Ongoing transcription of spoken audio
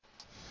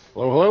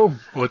Hello, hello.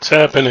 What's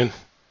happening?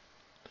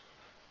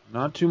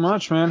 Not too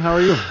much, man. How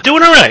are you?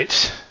 Doing all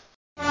right.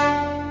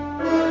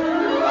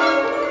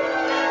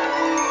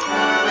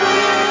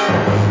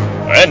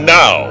 And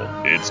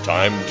now, it's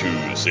time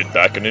to sit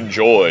back and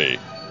enjoy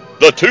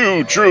the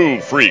Two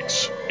True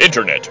Freaks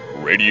Internet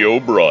Radio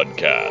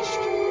Broadcast.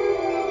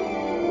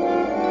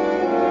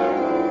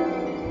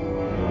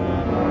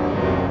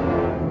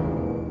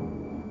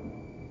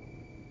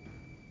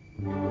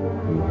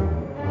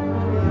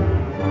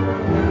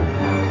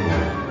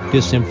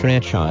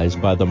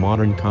 Disenfranchised by the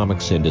modern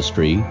comics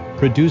industry,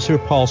 producer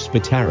Paul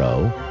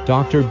Spataro,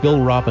 Dr.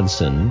 Bill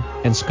Robinson,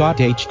 and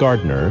Scott H.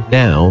 Gardner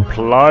now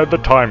ply the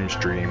time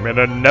stream in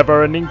a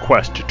never-ending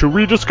quest to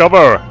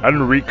rediscover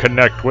and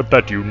reconnect with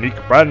that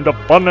unique brand of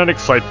fun and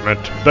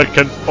excitement that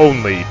can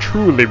only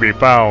truly be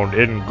found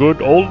in good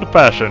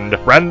old-fashioned,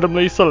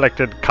 randomly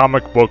selected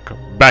comic book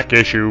back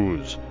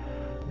issues.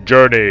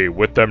 Journey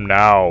with them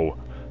now.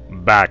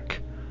 Back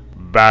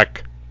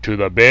to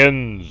the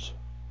bins.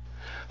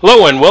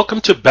 Hello and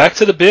welcome to Back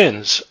to the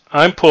Bins.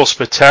 I'm Paul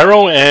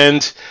Spataro,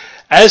 and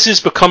as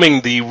is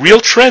becoming the real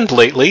trend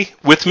lately,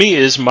 with me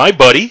is my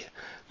buddy,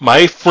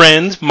 my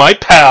friend, my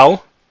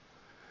pal,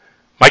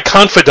 my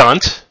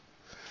confidant,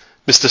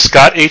 Mr.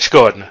 Scott H.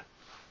 Gardner.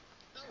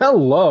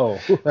 Hello.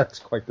 That's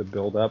quite the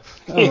build-up.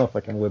 I don't know if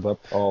I can live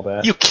up to all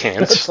that. You can't.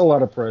 That's a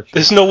lot of pressure.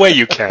 There's no way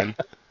you can.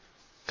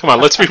 Come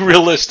on, let's be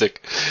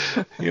realistic.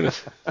 You know,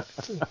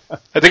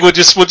 I think we'll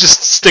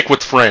just stick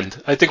with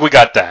friend. I think we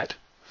got that.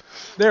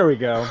 There we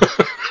go.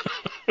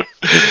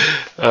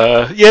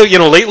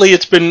 Lately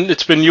it's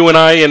been you and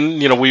I,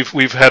 and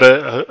we've had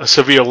a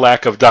severe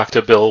lack of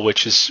Dr. Bill,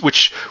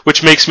 which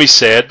makes me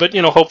sad. But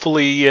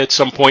hopefully at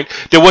some point,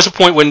 there was a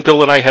point when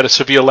Bill and I had a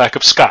severe lack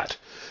of Scott.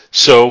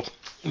 So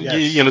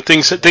yes.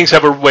 things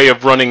have a way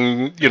of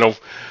running through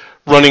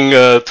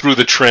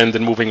the trend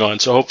and moving on.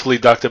 So hopefully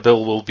Dr.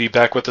 Bill will be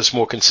back with us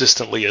more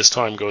consistently as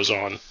time goes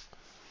on.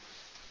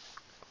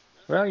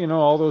 Well,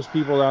 all those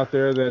people out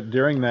there that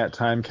during that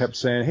time kept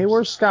saying, "Hey,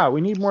 where's Scott?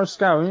 We need more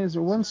Scott.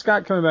 When's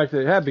Scott coming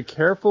back?" Be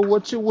careful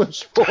what you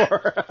wish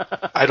for.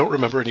 I don't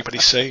remember anybody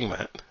saying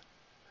that.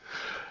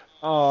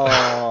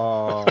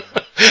 Oh.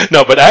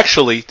 No, but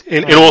actually,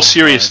 in all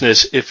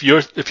seriousness, if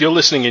you're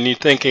listening and you're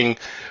thinking,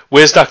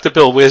 "Where's Dr.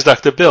 Bill? Where's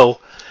Dr. Bill?"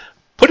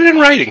 Put it in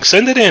writing.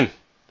 Send it in.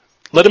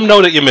 Let him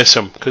know that you miss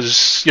him,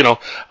 because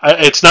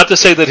it's not to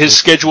say that his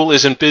schedule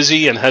isn't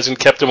busy and hasn't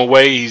kept him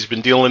away. He's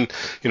been dealing,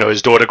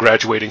 his daughter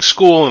graduating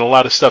school and a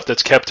lot of stuff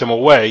that's kept him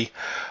away,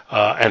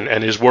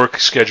 and his work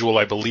schedule,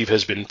 I believe,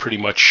 has been pretty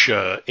much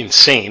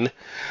insane.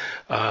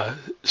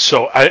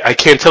 So I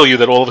can't tell you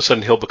that all of a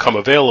sudden he'll become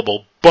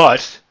available,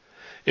 but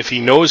if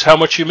he knows how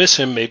much you miss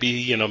him,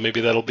 maybe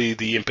that'll be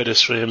the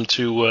impetus for him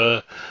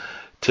to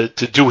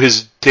do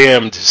his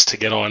damnedest to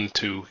get on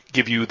to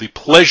give you the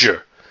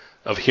pleasure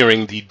of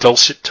hearing the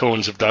dulcet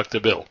tones of Dr.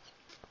 Bill.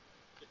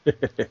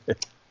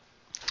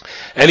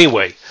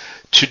 Anyway,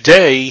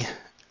 today,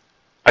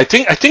 I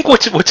think what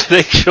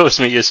today shows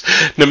me is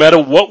no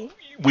matter what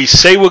we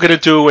say we're going to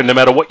do and no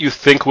matter what you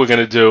think we're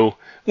going to do,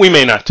 we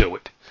may not do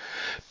it.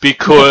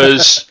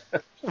 Because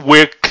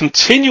we're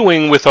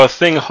continuing with our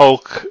Thing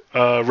Hulk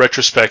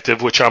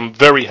retrospective, which I'm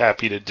very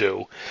happy to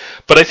do.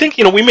 But I think,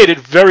 we made it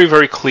very,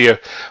 very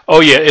clear.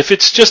 Oh yeah, if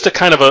it's just a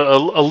kind of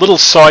a little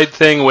side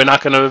thing, we're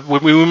not going to,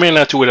 we may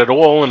not do it at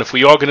all. And if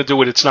we are going to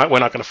do it, we're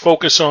not going to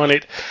focus on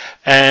it.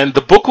 And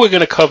the book we're going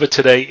to cover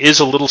today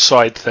is a little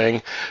side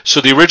thing.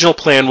 So the original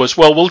plan was,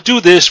 well, we'll do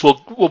this,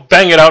 we'll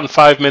bang it out in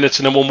 5 minutes,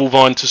 and then we'll move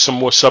on to some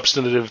more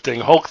substantive Thing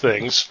Hulk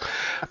things.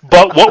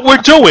 But what we're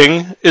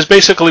doing is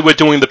basically we're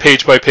doing the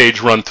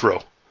page-by-page run-through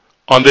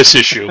on this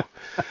issue.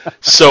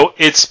 So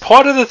it's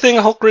part of the Thing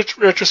Hulk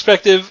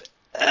retrospective,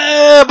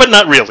 but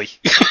not really.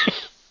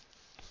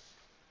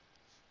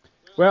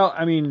 Well,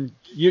 I mean,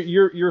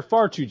 you're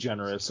far too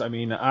generous. I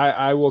mean,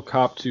 I will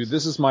cop to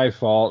this is my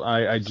fault.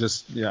 I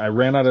just I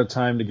ran out of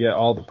time to get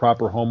all the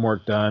proper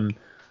homework done.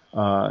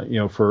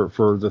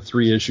 For the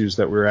 3 issues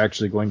that we're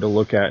actually going to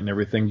look at and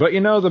everything. But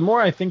the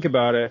more I think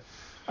about it,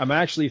 I'm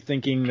actually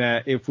thinking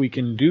that if we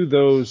can do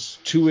those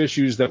 2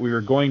 issues that we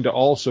were going to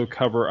also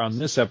cover on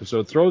this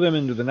episode, throw them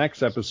into the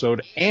next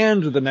episode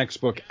and the next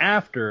book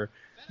after,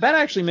 that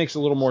actually makes a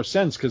little more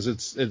sense because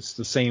it's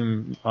the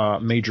same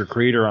major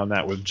creator on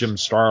that with Jim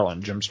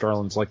Starlin. Jim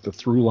Starlin's like the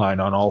through line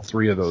on all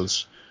 3 of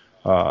those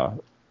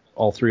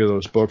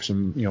books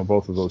and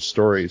both of those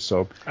stories.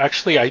 So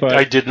actually,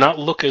 I did not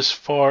look as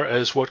far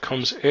as what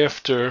comes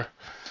after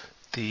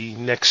the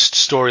next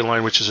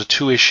storyline, which is a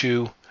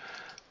 2-issue.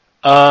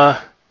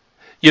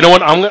 You know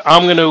what?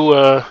 I'm going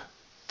to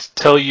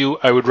tell you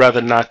I would rather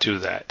not do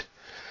that.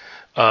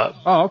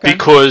 Okay.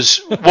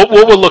 Because what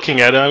we're looking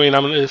at, I mean,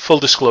 I'm full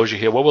disclosure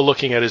here. What we're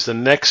looking at is the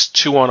next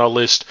 2 on our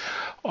list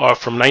are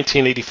from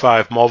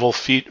 1985, Marvel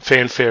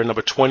Fanfare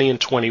number 20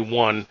 and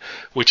 21,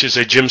 which is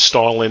a Jim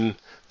Starlin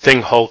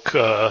Thing Hulk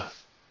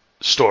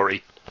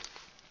story.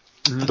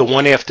 Mm-hmm. The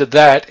one after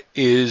that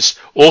is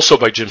also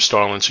by Jim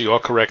Starlin, so you are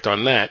correct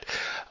on that.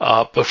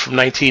 But from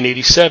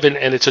 1987,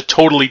 and it's a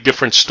totally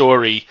different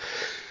story.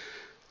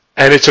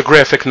 And it's a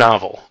graphic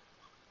novel.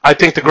 I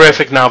think the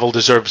graphic novel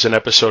deserves an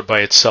episode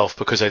by itself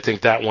because I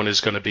think that one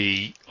is going to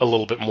be a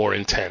little bit more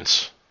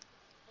intense.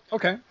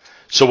 Okay.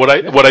 So what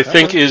I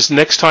think is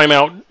next time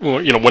out,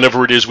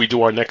 whenever it is we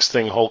do our next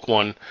thing, Hulk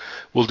 1,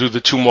 we'll do the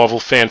 2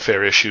 Marvel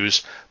fanfare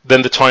issues.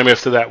 Then the time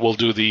after that, we'll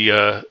do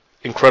the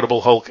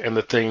Incredible Hulk and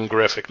the Thing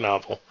graphic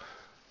novel.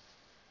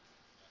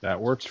 That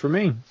works for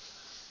me.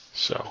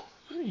 So,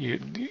 you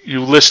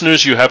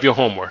listeners, you have your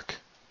homework.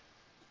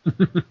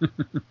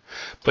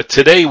 But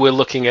today we're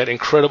looking at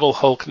Incredible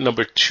Hulk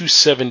number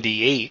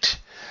 278,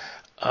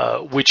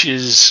 which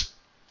is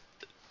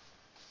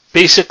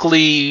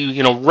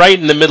basically, right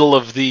in the middle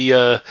of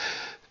the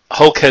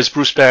Hulk has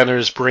Bruce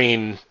Banner's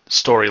brain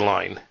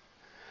storyline.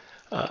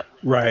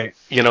 Right.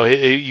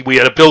 We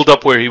had a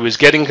build-up where he was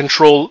getting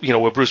control,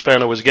 where Bruce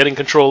Banner was getting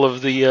control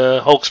of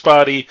the Hulk's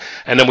body,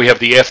 and then we have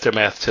the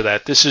aftermath to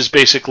that. This is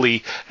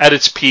basically, at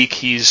its peak,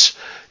 he's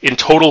in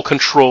total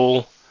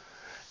control,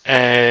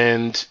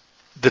 and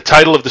the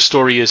title of the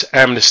story is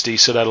Amnesty,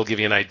 so that'll give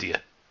you an idea.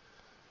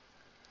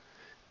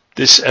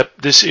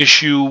 This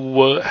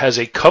issue has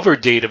a cover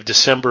date of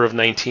December of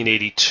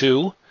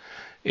 1982.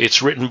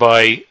 It's written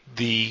by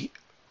the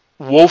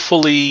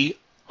woefully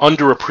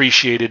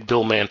underappreciated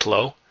Bill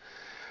Mantlo,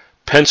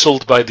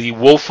 penciled by the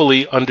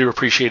woefully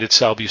underappreciated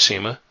Sal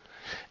Buscema,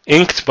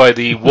 inked by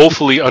the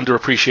woefully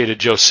underappreciated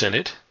Joe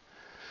Sinnott,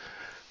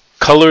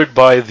 colored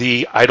by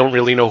the I don't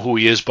really know who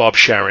he is, Bob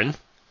Sharon.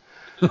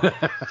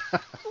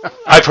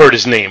 I've heard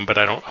his name, but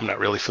I'm not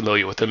really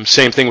familiar with him.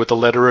 Same thing with the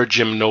letterer,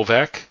 Jim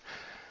Novak.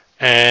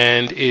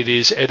 And it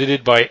is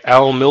edited by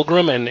Al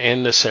Milgram and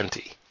Ann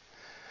Nocenti.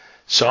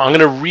 So I'm going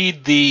to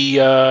read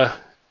the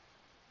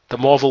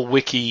Marvel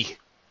Wiki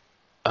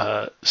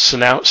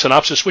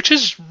synopsis, which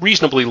is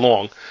reasonably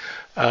long,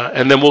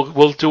 and then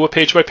we'll do a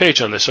page by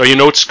page on this. Are your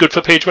notes good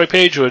for page by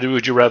page, or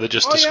would you rather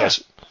just discuss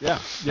it?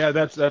 Yeah.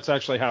 That's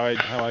actually how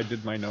I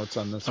did my notes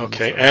on this.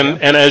 Okay, one,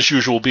 so, and as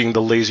usual, being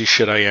the lazy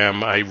shit I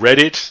am, I read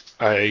it.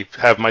 I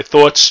have my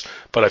thoughts,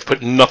 but I've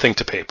put nothing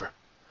to paper.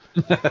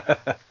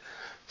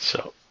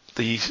 So.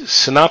 The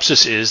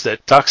synopsis is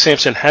that Doc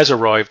Samson has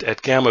arrived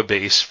at Gamma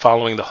Base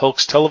following the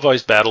Hulk's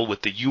televised battle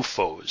with the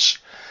UFOs.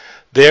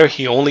 There,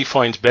 he only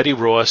finds Betty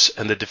Ross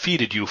and the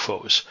defeated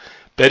UFOs.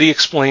 Betty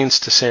explains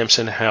to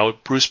Samson how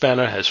Bruce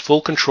Banner has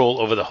full control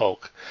over the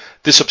Hulk.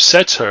 This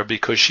upsets her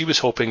because she was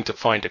hoping to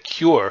find a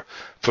cure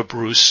for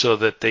Bruce so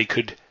that they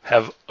could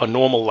have a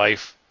normal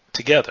life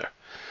together.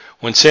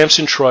 When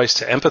Samson tries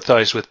to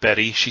empathize with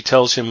Betty, she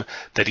tells him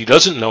that he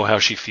doesn't know how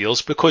she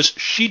feels because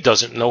she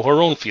doesn't know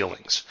her own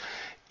feelings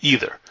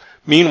either.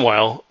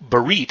 Meanwhile,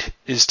 Barit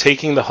is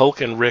taking the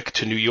Hulk and Rick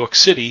to New York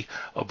City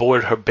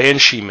aboard her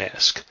Banshee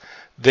mask.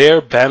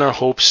 There, Banner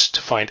hopes to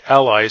find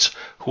allies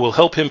who will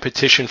help him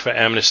petition for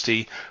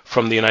amnesty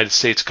from the United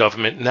States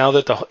government now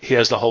that he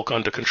has the Hulk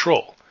under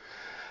control.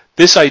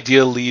 This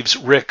idea leaves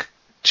Rick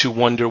to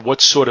wonder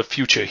what sort of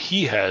future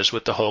he has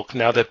with the Hulk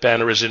now that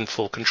Banner is in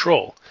full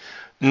control.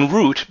 En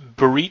route,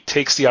 Barit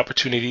takes the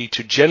opportunity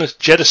to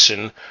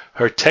jettison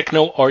her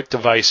techno-art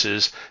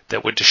devices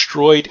that were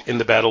destroyed in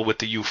the battle with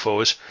the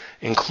UFOs,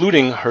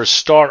 including her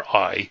Star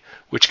Eye,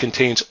 which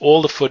contains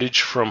all the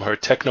footage from her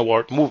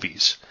techno-art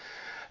movies.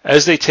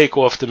 As they take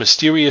off, the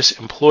mysterious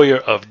employer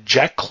of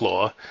Jack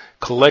Claw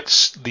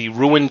collects the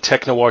ruined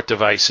techno-art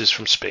devices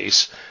from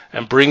space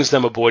and brings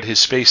them aboard his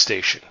space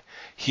station.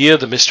 Here,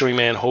 the Mystery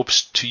Man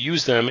hopes to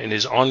use them in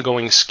his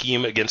ongoing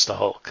scheme against the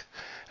Hulk.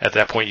 At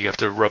that point, you have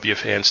to rub your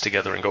hands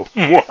together and go,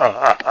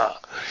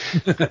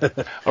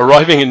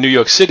 Arriving in New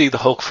York City, the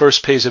Hulk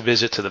first pays a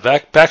visit to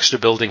the Baxter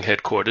Building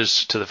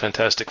headquarters to the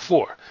Fantastic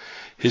Four.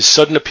 His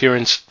sudden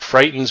appearance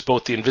frightens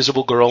both the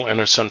Invisible Girl and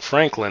her son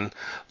Franklin,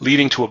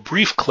 leading to a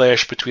brief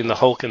clash between the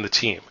Hulk and the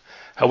team.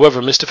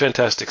 However, Mr.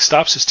 Fantastic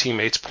stops his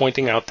teammates,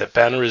 pointing out that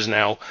Banner is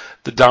now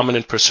the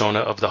dominant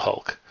persona of the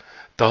Hulk.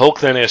 The Hulk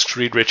then asks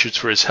Reed Richards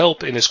for his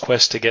help in his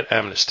quest to get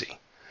amnesty.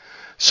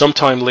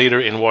 Sometime later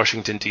in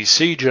Washington,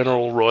 D.C.,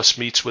 General Ross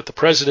meets with the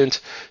President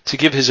to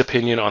give his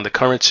opinion on the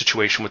current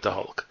situation with the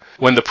Hulk.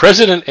 When the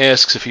President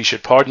asks if he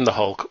should pardon the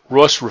Hulk,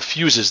 Ross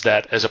refuses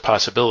that as a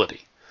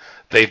possibility.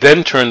 They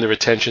then turn their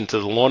attention to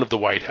the lawn of the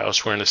White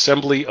House, where an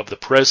assembly of the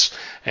press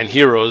and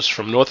heroes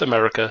from North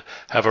America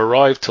have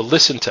arrived to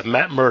listen to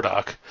Matt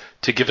Murdock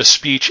to give a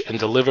speech and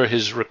deliver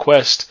his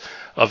request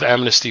of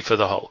amnesty for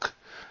the Hulk.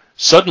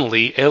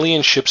 Suddenly,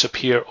 alien ships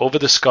appear over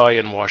the sky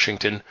in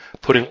Washington,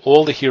 putting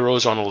all the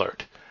heroes on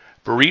alert.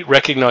 Barit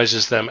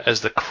recognizes them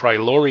as the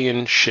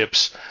Krylorian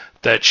ships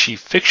that she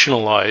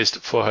fictionalized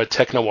for her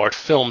techno-art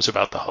films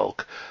about the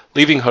Hulk,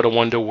 leaving her to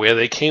wonder where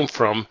they came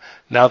from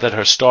now that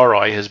her Star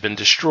Eye has been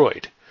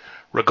destroyed.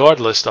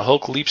 Regardless, the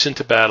Hulk leaps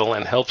into battle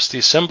and helps the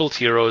assembled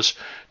heroes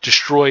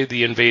destroy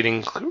the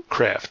invading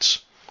crafts.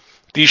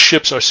 These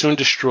ships are soon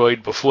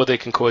destroyed before they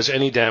can cause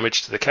any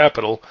damage to the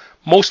capital,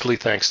 mostly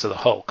thanks to the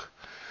Hulk.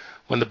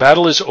 When the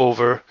battle is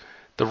over,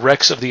 the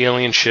wrecks of the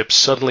alien ships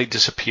suddenly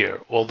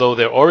disappear. Although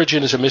their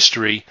origin is a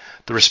mystery,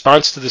 the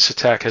response to this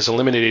attack has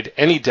eliminated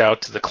any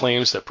doubt to the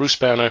claims that Bruce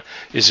Banner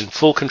is in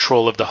full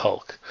control of the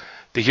Hulk.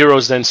 The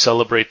heroes then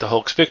celebrate the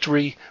Hulk's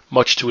victory,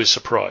 much to his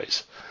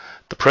surprise.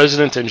 The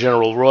President and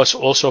General Ross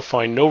also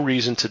find no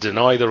reason to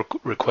deny the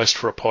request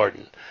for a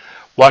pardon.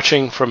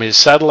 Watching from his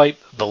satellite,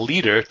 the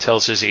leader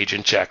tells his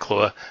agent Jack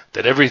Claw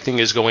that everything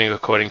is going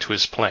according to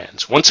his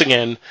plans. Once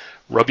again,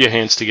 rub your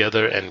hands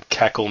together and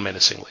cackle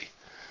menacingly.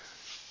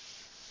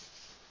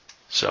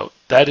 So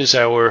that is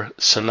our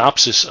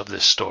synopsis of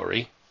this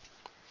story.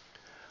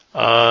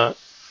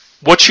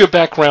 What's your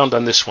background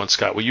on this one,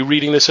 Scott? Were you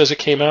reading this as it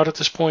came out at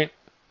this point?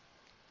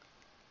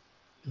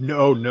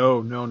 No.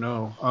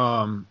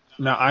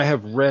 Now, I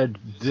have read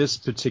this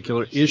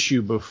particular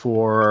issue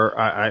before.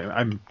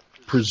 I'm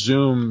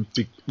presume,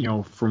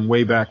 from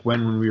way back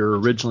when we were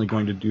originally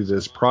going to do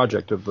this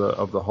project of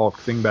the Hulk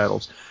Thing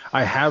battles.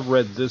 I have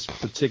read this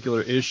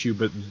particular issue,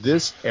 but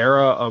this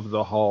era of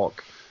the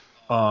Hulk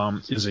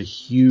is a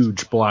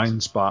huge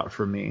blind spot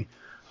for me.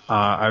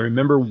 I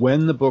remember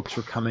when the books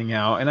were coming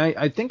out, and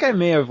I think I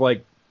may have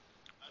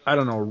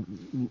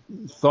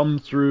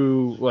thumbed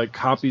through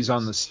copies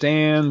on the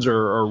stands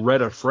or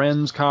read a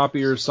friend's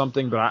copy or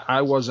something, but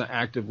I wasn't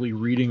actively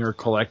reading or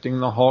collecting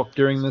the Hulk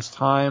during this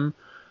time.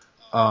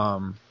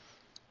 I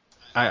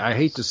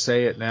hate to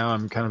say it now,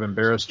 I'm kind of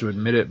embarrassed to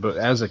admit it, but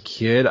as a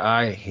kid,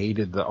 I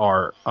hated the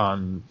art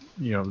on,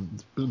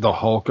 the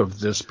Hulk of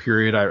this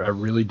period. I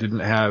really didn't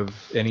have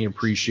any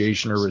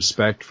appreciation or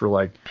respect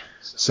for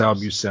Sal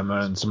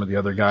Buscema and some of the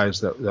other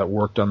guys that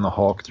worked on the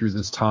Hulk through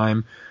this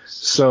time.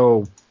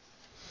 So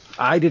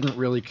I didn't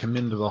really come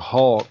into the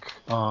Hulk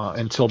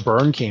until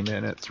Byrne came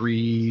in at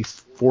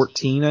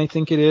 314, I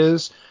think it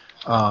is.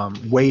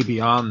 Way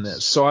beyond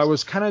this. So I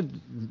was kind of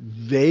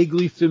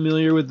vaguely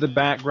familiar with the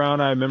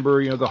background. I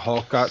remember, the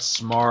Hulk got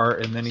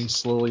smart and then he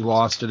slowly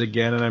lost it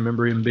again. And I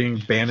remember him being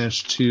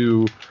banished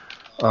to,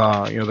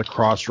 the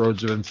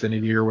Crossroads of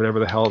Infinity or whatever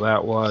the hell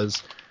that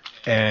was.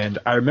 And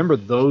I remember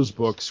those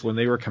books when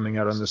they were coming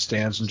out on the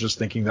stands and just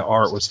thinking the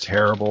art was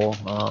terrible,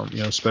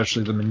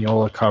 especially the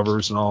Mignola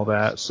covers and all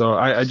that. So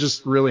I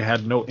just really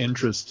had no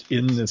interest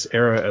in this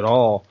era at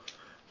all.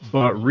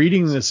 But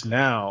reading this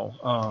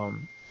now,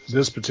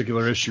 this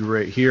particular issue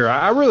right here,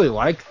 I really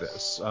like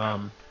this.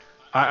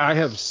 I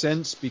have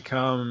since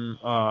become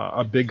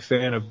a big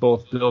fan of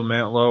both Bill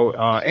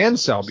Mantlo and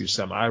Sal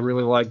Buscema. I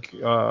really like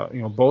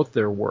both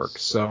their work.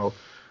 So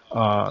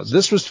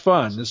this was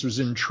fun. This was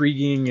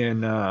intriguing,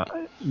 and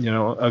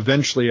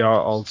eventually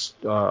I'll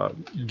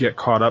get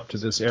caught up to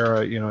this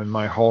era, in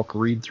my Hulk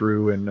read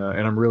through, and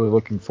I'm really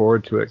looking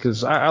forward to it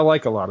because I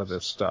like a lot of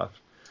this stuff.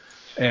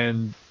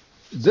 And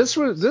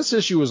this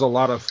issue was a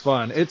lot of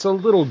fun. It's a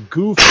little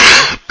goofy.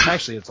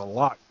 Actually, it's a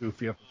lot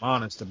goofy if I'm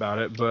honest about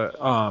it,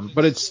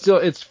 but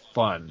it's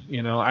fun.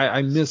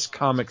 I miss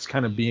comics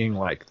kind of being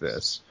like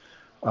this.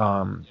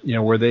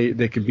 Where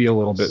they could be a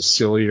little bit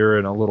sillier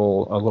and a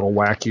little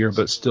wackier,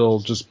 but still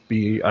just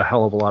be a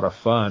hell of a lot of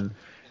fun.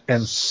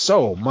 And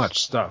so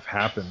much stuff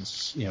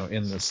happens,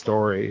 in the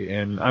story.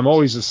 And I'm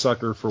always a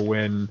sucker for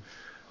when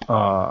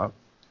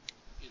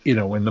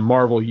when the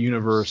Marvel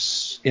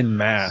Universe en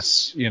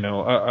masse,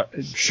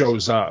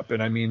 shows up.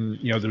 And I mean,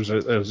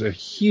 there's a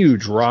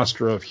huge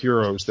roster of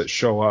heroes that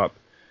show up,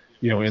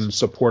 in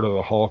support of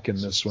the Hulk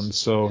in this one.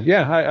 So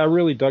yeah, I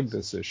really dug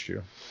this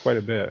issue quite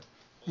a bit.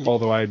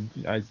 Although I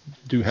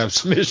do have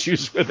some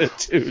issues with it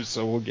too,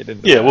 so we'll get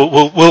into that. Yeah,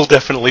 we'll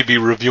definitely be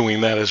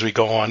reviewing that as we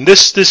go on.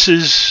 This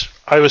is,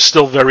 I was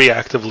still very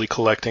actively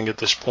collecting at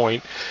this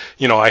point.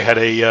 I had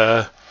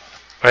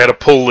a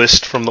pull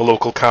list from the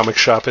local comic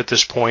shop at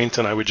this point,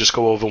 and I would just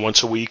go over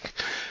once a week,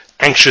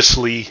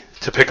 anxiously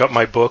to pick up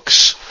my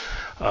books.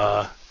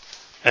 And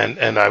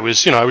I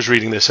was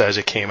reading this as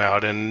it came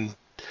out, and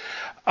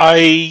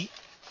I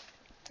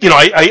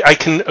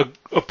can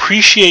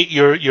appreciate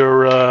your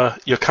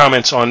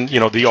comments on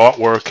the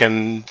artwork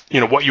and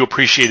what you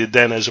appreciated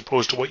then as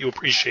opposed to what you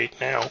appreciate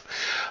now.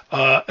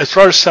 As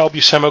far as Sal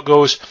Buscema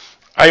goes,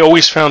 I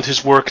always found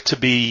his work to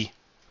be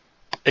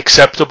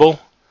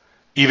acceptable.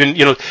 Even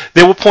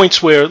there were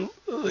points where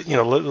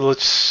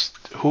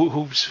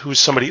who's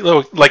somebody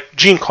like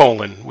Gene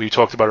Colan we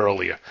talked about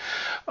earlier,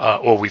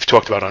 or we've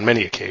talked about on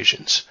many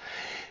occasions.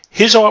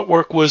 His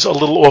artwork was a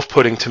little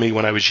off-putting to me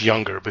when I was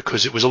younger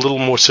because it was a little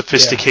more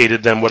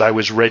sophisticated than what I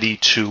was ready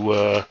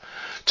to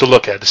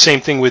look at. The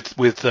same thing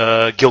with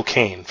Gil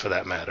Kane, for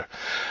that matter.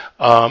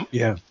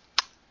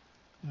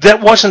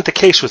 That wasn't the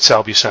case with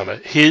Sal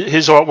Buscema.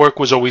 His artwork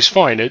was always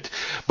fine.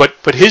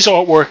 But his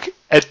artwork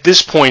at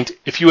this point,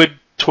 if you had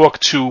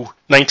talked to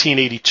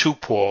 1982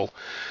 Paul,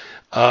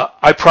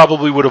 I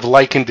probably would have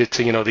likened it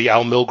to the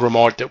Al Milgrom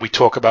art that we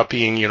talk about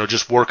being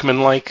just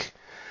workmanlike.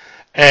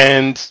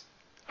 And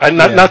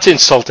not to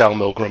insult Al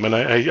Milgrom, and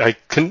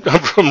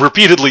I'm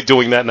repeatedly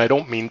doing that, and I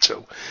don't mean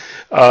to.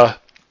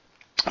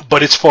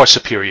 But it's far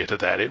superior to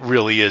that. It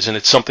really is, and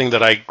it's something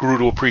that I grew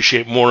to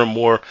appreciate more and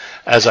more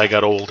as I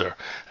got older,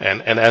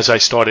 and as I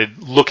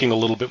started looking a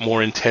little bit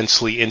more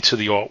intensely into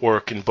the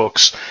artwork and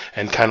books,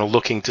 and kind of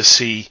looking to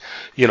see,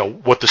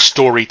 what the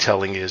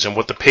storytelling is, and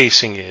what the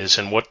pacing is,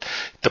 and what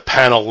the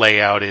panel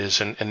layout is,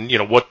 and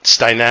what's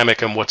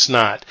dynamic and what's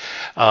not.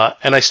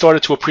 And I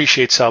started to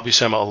appreciate Sal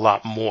Buscema a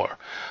lot more.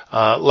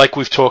 Like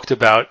we've talked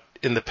about,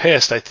 in the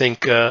past, I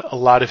think a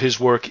lot of his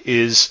work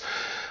is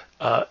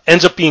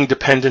ends up being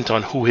dependent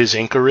on who his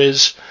inker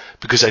is,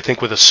 because I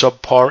think with a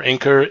subpar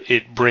inker,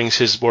 it brings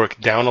his work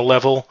down a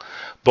level.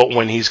 But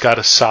when he's got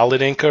a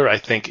solid inker, I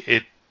think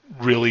it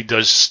really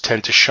does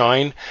tend to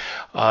shine.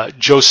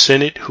 Joe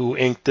Sinnott, who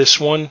inked this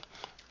one,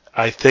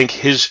 I think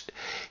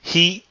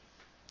he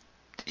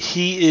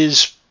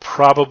is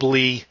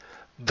probably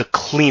the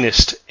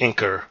cleanest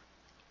inker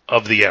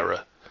of the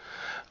era.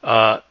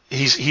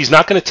 He's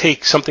not going to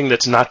take something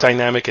that's not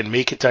dynamic and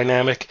make it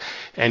dynamic,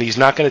 and he's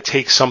not going to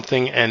take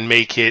something and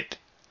make it,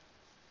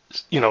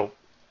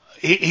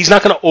 he's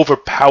not going to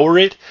overpower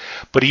it,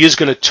 but he is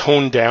going to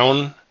tone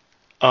down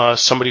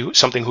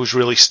something who's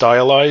really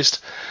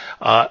stylized,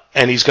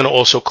 and he's going to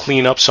also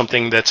clean up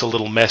something that's a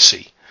little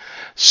messy.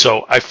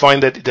 So I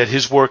find that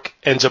his work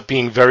ends up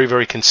being very,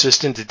 very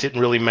consistent. It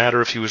didn't really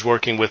matter if he was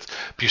working with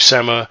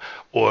Buscema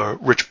or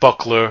Rich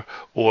Buckler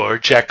or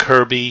Jack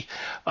Kirby.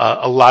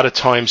 A lot of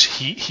times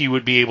he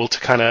would be able to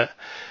kind of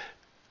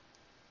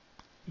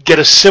get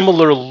a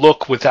similar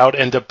look without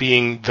end up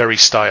being very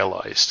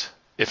stylized,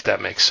 if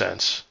that makes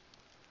sense.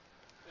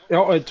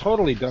 Oh, it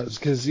totally does.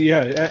 Because,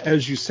 yeah,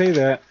 as you say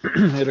that,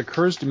 it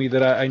occurs to me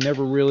that I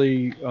never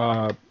really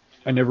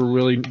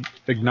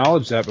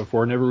acknowledged that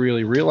before, never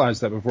really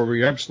realized that before, but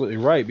you're absolutely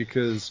right,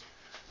 because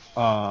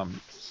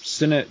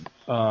Sinnott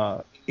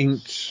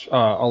inked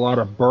a lot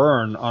of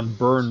Byrne on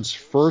Byrne's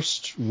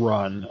first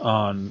run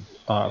on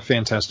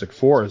Fantastic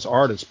Four as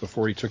artist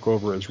before he took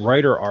over as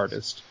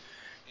writer-artist.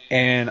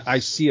 And I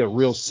see a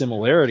real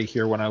similarity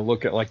here when I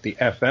look at like the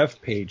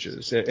FF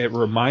pages. It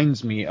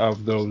reminds me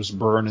of those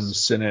Byrne and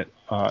Sinnott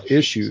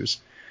issues.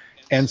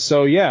 And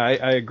so, yeah,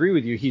 I agree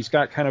with you. He's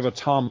got kind of a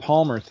Tom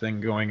Palmer thing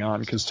going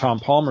on, because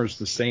Tom Palmer's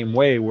the same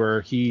way,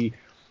 where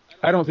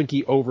I don't think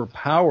he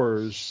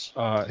overpowers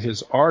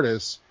his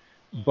artists,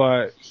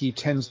 but he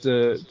tends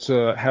to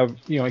have,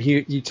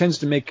 he tends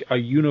to make a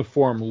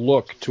uniform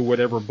look to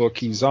whatever book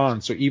he's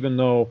on. So even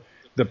though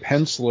the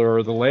penciler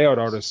or the layout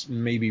artist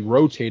may be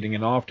rotating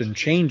and often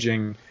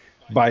changing,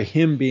 by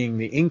him being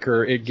the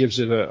inker, it gives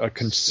it a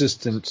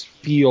consistent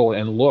feel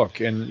and look.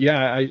 And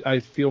yeah,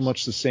 I feel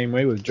much the same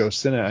way with Joe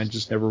Sinnott. I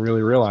just never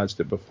really realized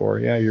it before.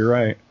 Yeah, you're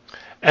right.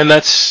 And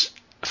that's,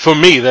 for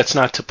me, that's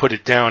not to put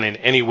it down in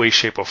any way,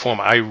 shape, or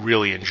form. I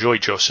really enjoy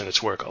Joe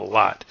Sinnott's work a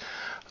lot.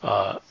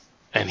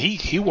 And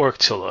he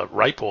worked till a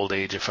ripe old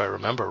age, if I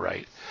remember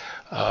right.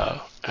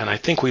 And I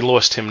think we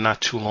lost him not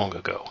too long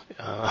ago,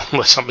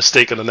 unless I'm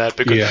mistaken on that,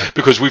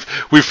 because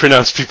we've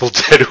pronounced people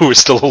dead who were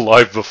still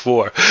alive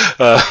before.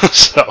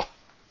 So.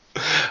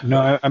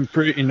 No, I'm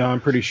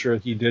pretty sure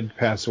he did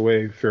pass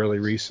away fairly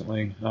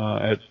recently,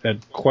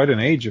 at quite an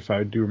age, if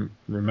I do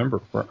remember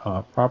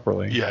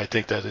properly. Yeah, I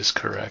think that is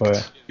correct.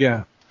 But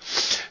yeah.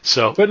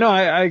 So, but no,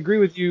 I agree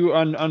with you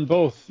on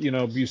both,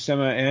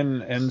 Buscema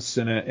and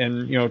Sinnott.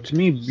 And, to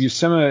me,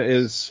 Buscema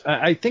is,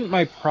 I think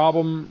my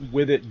problem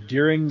with it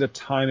during the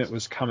time it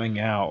was coming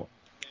out,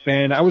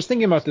 and I was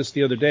thinking about this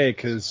the other day,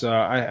 because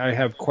I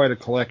have quite a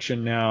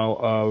collection now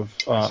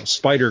of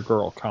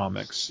Spider-Girl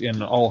comics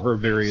in all her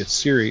various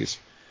series.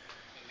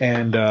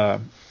 And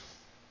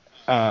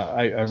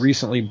I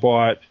recently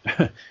bought...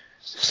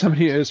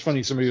 Somebody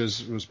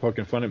was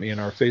poking fun at me in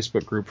our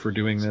Facebook group for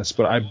doing this,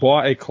 but I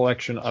bought a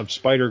collection of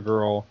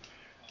Spider-Girl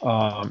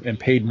and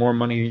paid more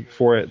money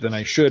for it than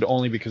I should,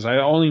 only because I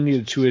only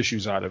needed 2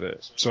 issues out of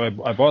it. So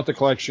I bought the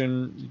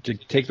collection to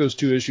take those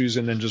 2 issues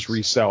and then just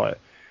resell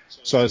it.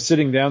 So I was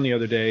sitting down the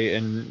other day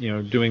and,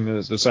 doing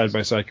the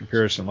side-by-side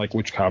comparison, like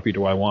which copy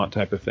do I want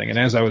type of thing. And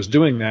as I was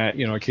doing that,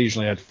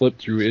 occasionally I'd flip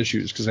through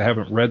issues because I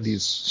haven't read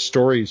these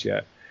stories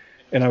yet.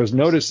 And I was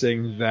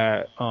noticing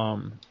that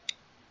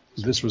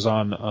this was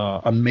on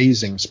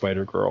Amazing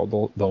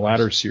Spider-Girl, the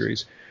latter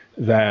series,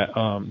 that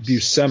Sal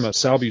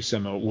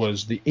Buscema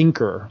was the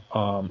inker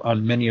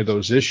on many of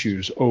those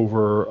issues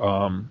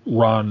over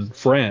Ron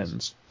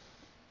Franz.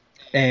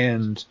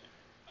 And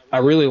I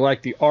really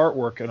like the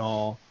artwork and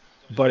all,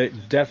 but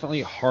it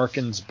definitely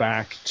harkens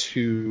back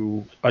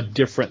to a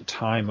different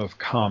time of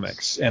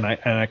comics. And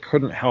I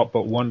couldn't help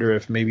but wonder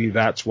if maybe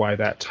that's why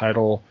that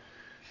title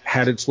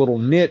had its little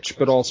niche,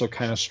 but also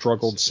kind of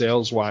struggled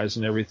sales-wise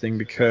and everything,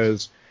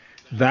 because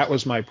that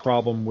was my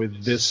problem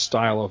with this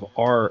style of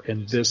art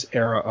and this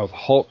era of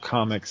Hulk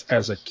comics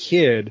as a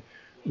kid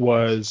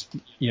was,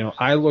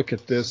 I look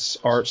at this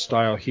art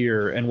style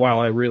here, and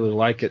while I really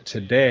like it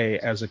today,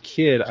 as a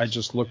kid, I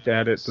just looked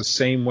at it the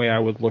same way I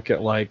would look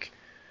at, like,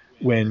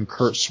 when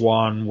Curt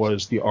Swan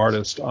was the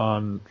artist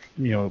on,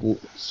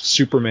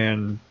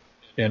 Superman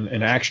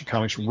and Action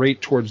Comics right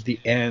towards the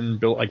end,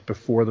 built like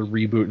before the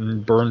reboot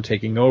and Byrne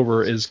taking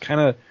over, is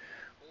kind of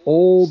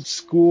old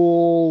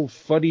school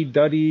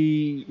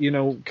fuddy-duddy,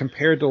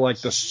 compared to like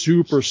the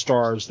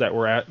superstars that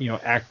were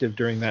active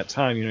during that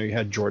time. You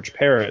had George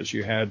Perez,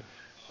 you had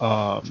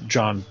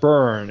John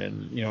Byrne,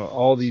 and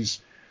all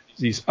these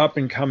up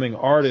and coming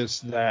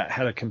artists that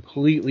had a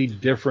completely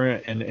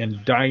different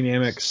and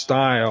dynamic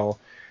style.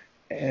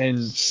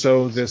 And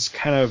so this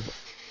kind of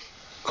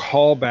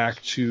callback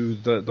to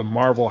the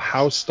Marvel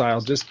house style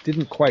just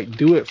didn't quite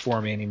do it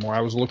for me anymore.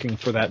 I was looking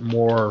for that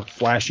more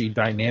flashy,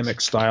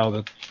 dynamic style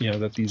that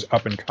that these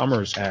up and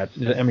comers had.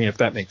 I mean, if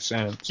that makes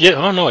sense. Yeah.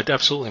 Oh no, it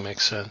absolutely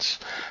makes sense.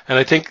 And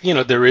I think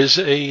there is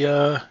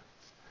a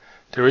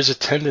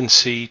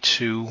tendency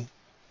to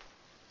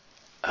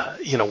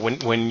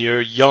when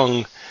you're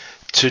young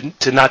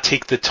to not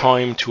take the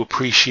time to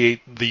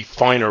appreciate the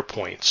finer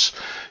points.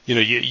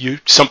 You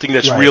something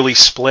that's really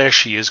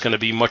splashy is going to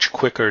be much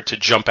quicker to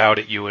jump out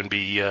at you and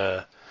be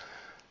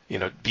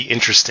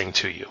interesting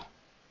to you.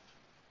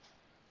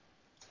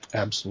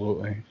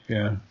 Absolutely,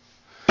 yeah.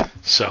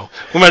 So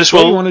we might as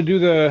well. You want to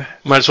do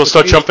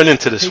start jumping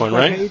into this one,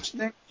 right?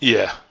 Thing?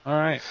 Yeah. All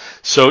right.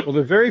 So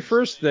the very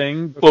first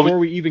thing before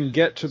we even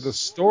get to the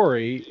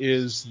story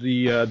is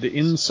the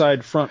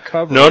inside front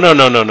cover. No. The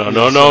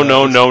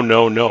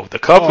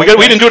cover. We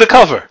didn't do the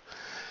cover,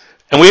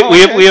 and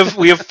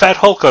we have Fat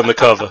Hulk on the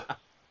cover.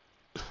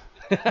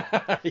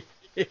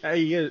 Yeah,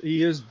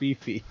 he is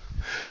beefy.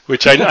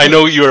 Which I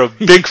know you're a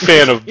big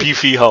fan of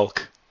beefy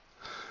Hulk.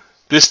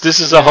 This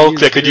is a Hulk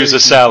that could use a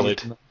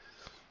salad.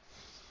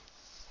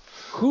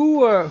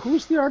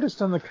 Who's the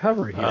artist on the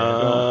cover here?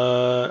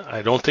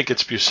 I don't think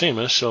it's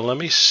Buscema, so let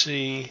me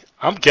see.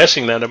 I'm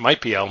guessing that it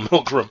might be Al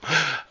Milgrom.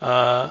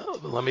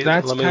 Let me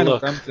kind look. Of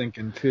what I'm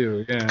thinking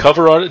too. Yeah.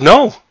 Cover artist?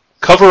 No.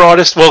 Cover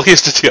artist. Well,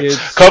 here's the deal.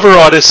 Cover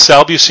artist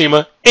Sal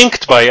Buscema,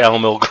 inked by Al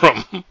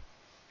Milgrom.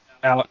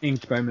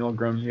 Inked by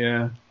Milgrom.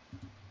 Yeah.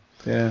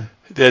 Yeah.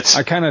 That's.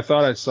 I kind of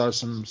thought I saw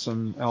some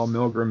Al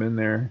Milgrom in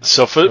there.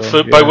 So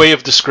by way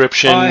of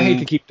description, I hate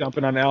to keep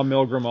dumping on Al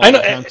Milgrom all the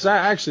time because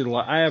I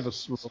have a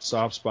real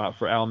soft spot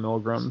for Al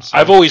Milgrom. So.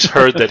 I've always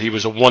heard that he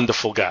was a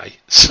wonderful guy.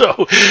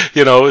 So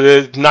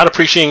not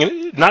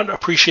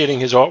appreciating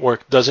his artwork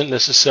doesn't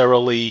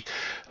necessarily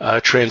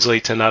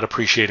translate to not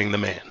appreciating the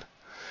man.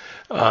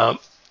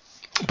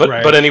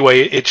 But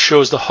anyway, it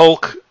shows the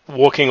Hulk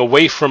walking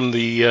away from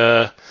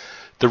the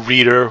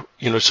reader,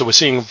 so we're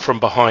seeing him from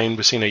behind.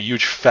 We're seeing a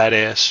huge fat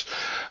ass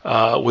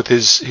with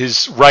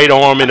his right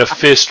arm in a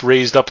fist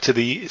raised up to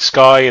the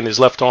sky, and his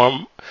left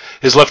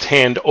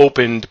hand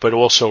opened but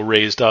also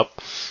raised up,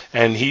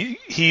 and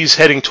he's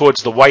heading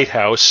towards the White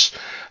House.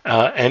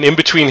 And in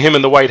between him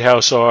and the White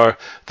House are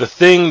the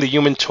Thing, the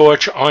Human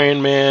Torch,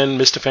 Iron Man,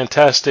 Mr.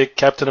 Fantastic,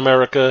 Captain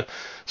America,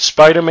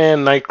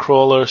 Spider-Man,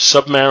 Nightcrawler,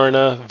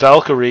 Submariner,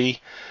 Valkyrie,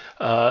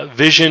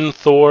 Vision,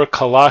 Thor,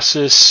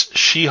 Colossus,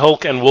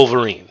 She-Hulk, and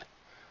Wolverine.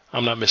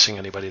 I'm not missing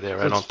anybody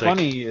there, I don't think. What's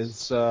funny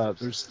is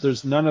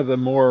there's none of the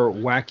more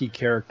wacky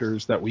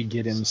characters that we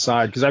get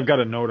inside, because I've got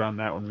a note on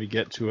that when we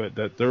get to it,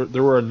 that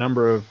there were a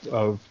number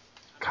of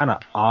kind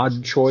of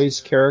odd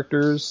choice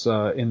characters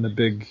in the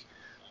big,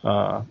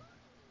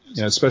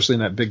 especially in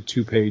that big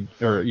the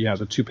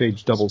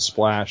 2-page double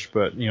splash,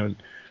 but,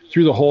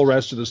 through the whole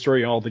rest of the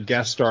story, all the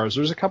guest stars,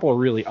 there's a couple of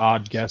really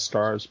odd guest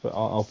stars, but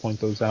I'll point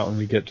those out when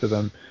we get to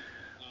them.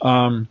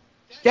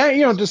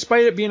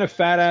 Despite it being a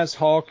fat-ass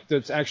Hulk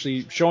that's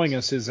actually showing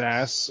us his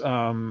ass,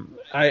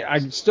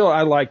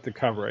 I like the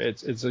cover.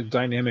 It's a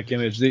dynamic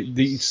image.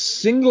 The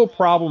single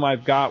problem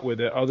I've got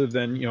with it, other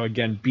than,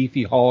 again,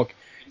 beefy Hulk,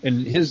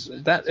 and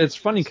it's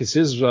funny because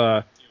his,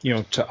 to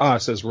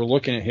us, as we're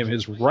looking at him,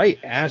 his right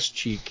ass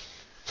cheek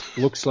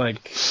looks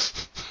like,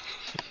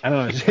 I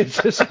don't know, it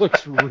just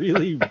looks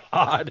really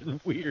odd and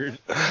weird.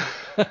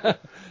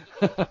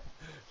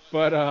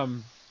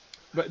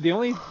 But the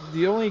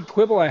only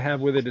quibble I have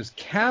with it is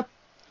Cap,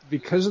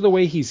 because of the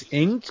way he's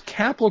inked.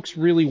 Cap looks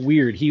really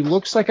weird. He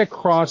looks like a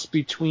cross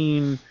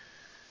between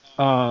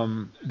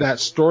that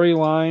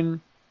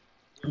storyline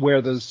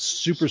where the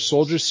super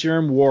soldier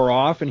serum wore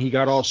off and he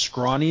got all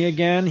scrawny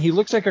again. He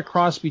looks like a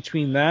cross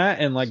between that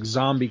and like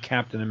zombie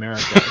Captain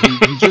America.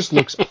 He just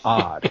looks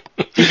odd.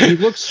 He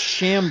looks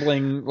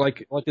shambling,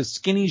 like a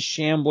skinny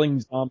shambling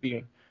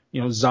zombie.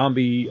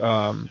 Zombie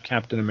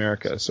Captain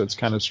America, so it's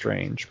kind of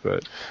strange,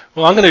 but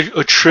I'm going to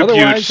attribute.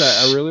 Otherwise,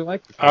 I really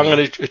like it. I'm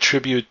going to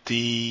attribute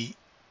the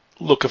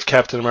look of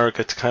Captain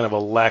America to kind of a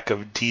lack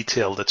of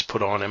detail that's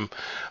put on him,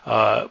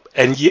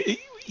 and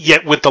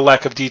yet with the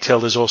lack of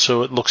detail, there's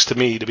also, it looks to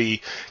me to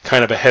be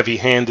kind of a heavy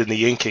hand in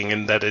the inking,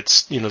 and that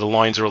it's the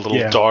lines are a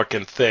little dark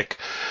and thick.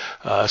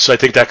 So I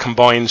think that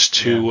combines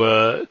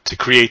to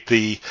create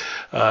the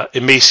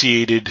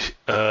emaciated.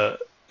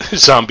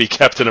 Zombie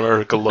Captain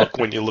America look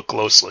when you look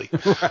closely.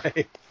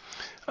 Right.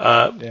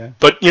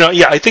 But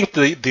I think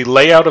the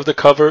layout of the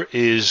cover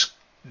is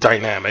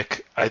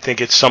dynamic. I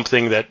think it's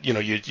something that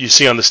you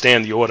see on the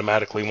stand, you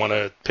automatically want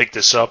to pick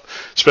this up,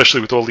 especially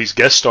with all these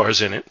guest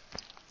stars in it.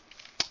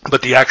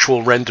 But the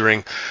actual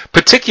rendering,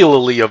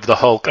 particularly of the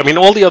Hulk, I mean,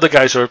 all the other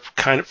guys are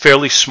kind of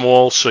fairly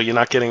small, so you're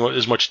not getting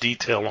as much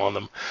detail on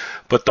them.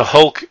 But the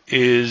Hulk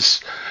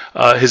is,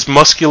 his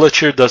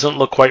musculature doesn't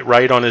look quite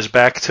right on his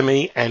back to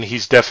me, and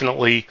he's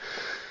definitely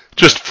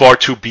just far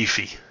too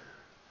beefy.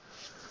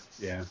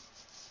 Yeah.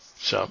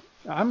 So,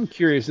 I'm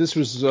curious. This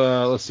was,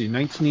 let's see,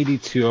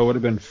 1982. I would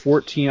have been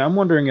 14. I'm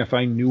wondering if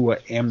I knew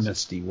what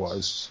amnesty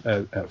was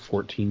at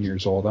 14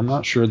 years old. I'm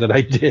not sure that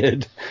I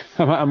did.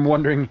 I'm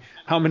wondering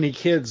how many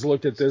kids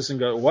looked at this and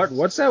go, "What?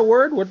 What's that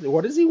word?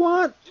 What does he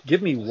want?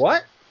 Give me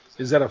what?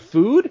 Is that a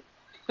food?"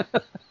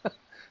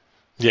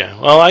 Yeah.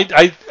 Well,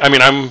 I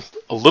mean, I'm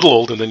a little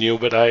older than you,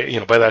 but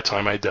by that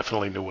time, I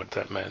definitely knew what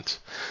that meant.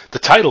 The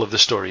title of the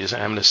story is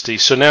Amnesty.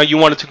 So now you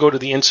wanted to go to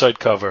the inside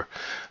cover,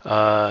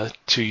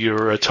 to your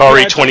Atari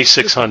Yeah, just to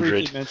 2600.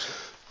 briefly mention.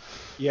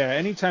 Yeah,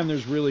 anytime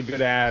there's really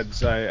good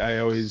ads, I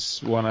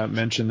always want to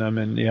mention them.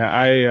 And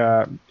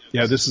yeah,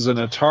 this is an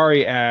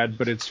Atari ad,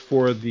 but it's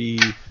for the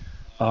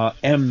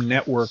M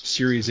Network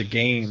series of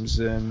games.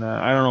 And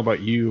I don't know about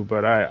you,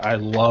 but I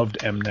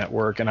loved M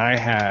Network, and I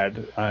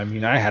had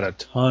a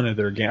ton of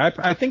their games.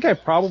 I think I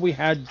probably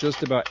had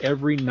just about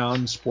every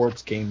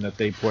non-sports game that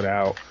they put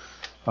out,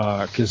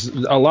 because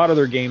a lot of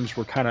their games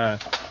were kind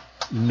of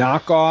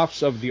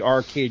knockoffs of the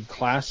arcade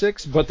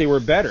classics, but they were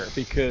better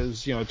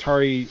because,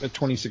 Atari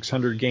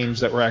 2600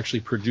 games that were actually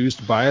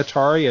produced by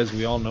Atari, as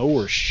we all know,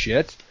 were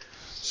shit.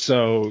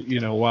 So,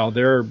 while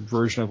their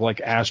version of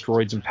like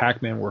Asteroids and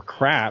Pac-Man were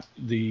crap,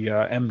 the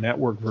M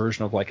Network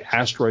version of like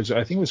Asteroids,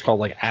 I think it was called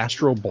like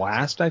Astro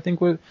Blast,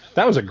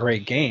 that was a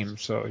great game.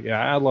 So yeah,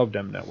 I loved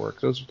M Network.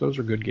 Those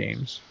are good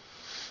games.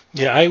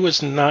 Yeah, I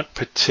was not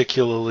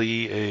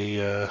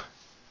particularly a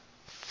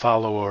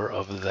follower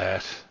of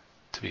that,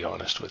 to be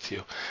honest with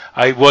you.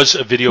 I was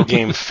a video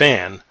game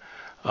fan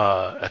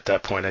at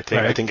that point. I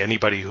Right. think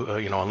anybody who,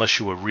 unless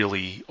you were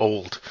really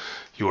old,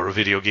 you were a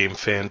video game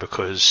fan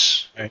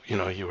because Right.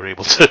 you were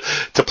able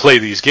to play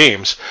these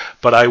games.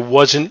 But I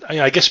wasn't.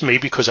 I guess maybe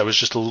because I was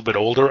just a little bit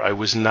older, I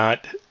was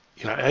not.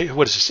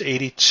 What is this?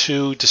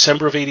 82,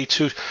 December of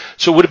 82.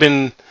 So it would have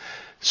been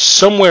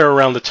somewhere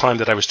around the time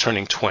that I was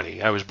turning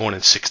 20. I was born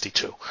in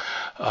 62.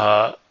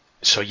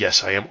 So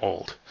yes, I am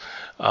old.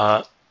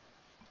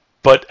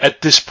 But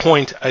at this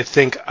point, I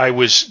think I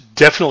was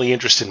definitely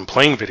interested in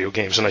playing video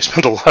games, and I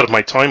spent a lot of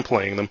my time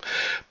playing them.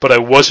 But I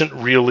wasn't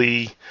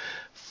really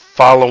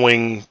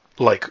following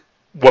like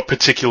what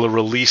particular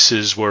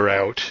releases were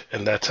out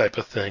and that type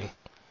of thing.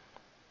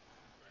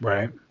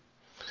 Right.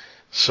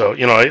 So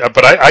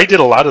I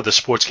did a lot of the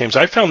sports games.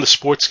 I found the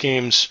sports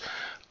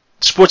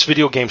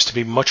video games to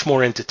be much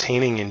more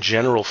entertaining in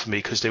general for me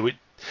because they would,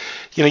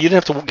 you didn't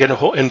have to get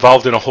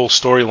involved in a whole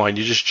storyline.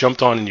 You just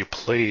jumped on and you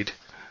played.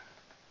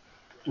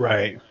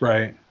 Right.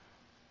 Right.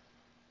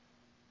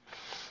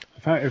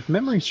 If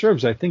memory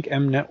serves, I think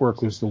M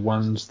Network was the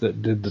ones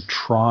that did the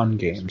Tron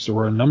games. There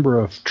were a number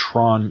of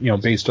Tron,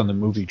 based on the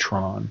movie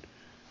Tron.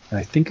 And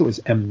I think it was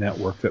M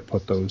Network that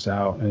put those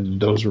out, and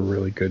those were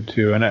really good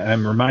too. And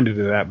I'm reminded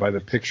of that by the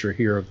picture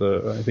here of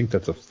I think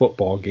that's a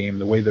football game.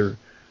 The way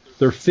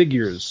their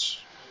figures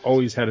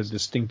always had a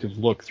distinctive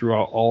look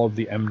throughout all of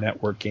the M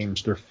Network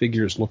games. Their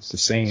figures looked the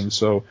same,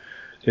 so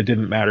it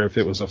didn't matter if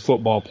it was a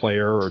football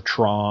player or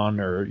Tron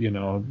or,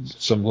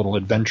 some little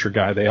adventure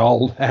guy. They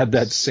all had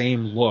that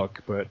same look,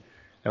 but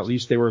at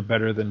least they were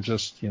better than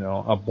just,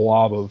 a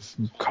blob of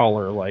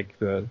color like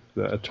the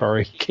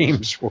Atari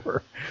games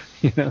were.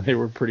 They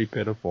were pretty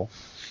pitiful.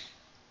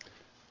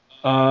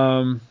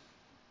 Well,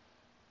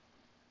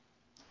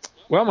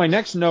 my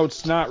next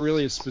note's not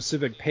really a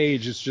specific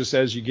page. It's just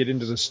as you get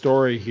into the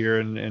story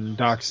here and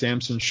Doc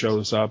Samson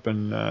shows up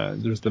and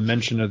there's the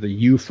mention of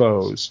the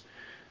UFOs.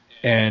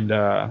 And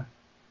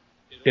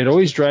it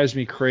always drives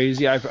me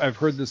crazy. I've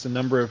heard this a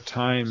number of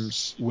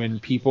times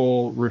when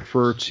people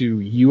refer to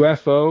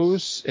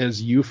UFOs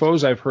as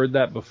UFOs. I've heard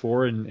that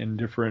before in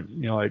different,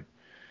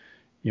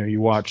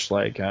 you watch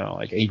like, I don't know,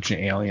 like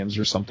Ancient Aliens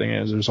or something.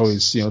 And there's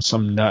always,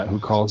 some nut who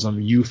calls them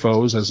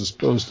UFOs as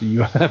opposed to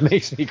UFOs. That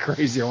makes me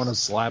crazy. I want to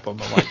slap them.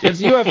 I'm like, it's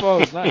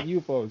UFOs, not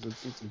UFOs.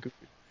 It's a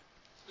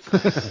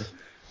goofy.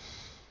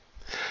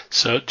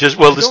 So I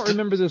don't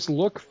remember this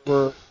look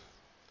for.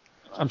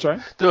 I'm sorry?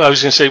 I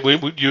was going to say,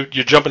 you're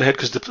jumping ahead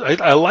because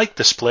I like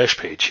the splash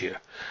page here,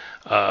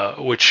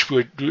 which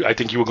I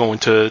think you were going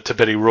to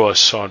Betty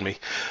Ross on me,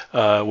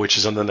 which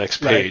is on the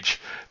next page.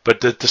 Right. But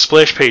the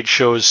splash page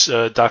shows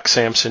Doc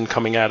Samson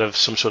coming out of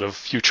some sort of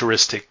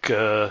futuristic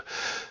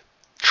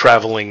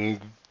traveling,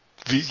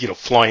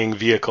 flying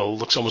vehicle.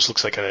 Almost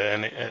looks like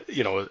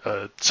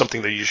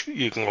something that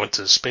you can go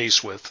into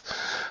space with.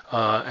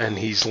 And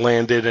he's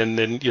landed, and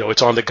then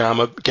it's on the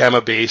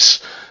gamma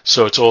base,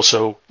 so it's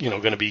also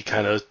going to be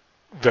kind of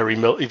very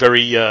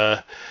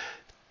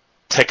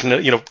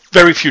techno,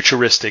 very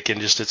futuristic in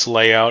just its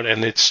layout,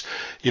 and it's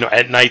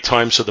at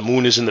nighttime, so the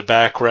moon is in the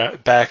back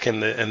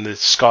and the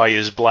sky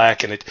is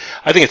black, and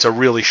I think it's a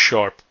really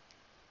sharp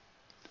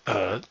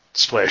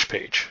splash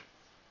page.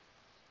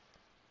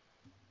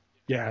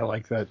 Yeah, I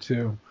like that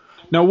too.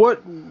 Now,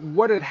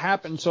 what had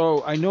happened?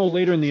 So I know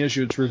later in the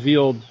issue it's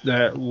revealed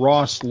that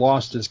Ross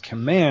lost his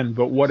command,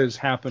 but what has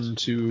happened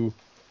to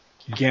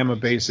Gamma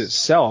Base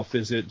itself?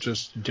 Is it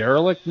just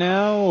derelict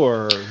now,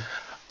 or?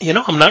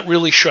 I'm not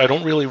really sure. I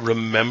don't really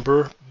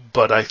remember,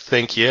 but I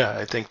think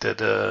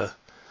that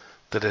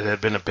it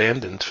had been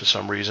abandoned for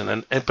some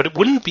reason, but it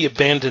wouldn't be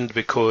abandoned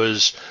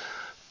because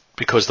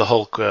because the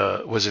Hulk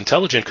was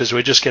intelligent, because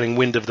we're just getting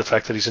wind of the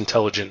fact that he's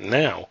intelligent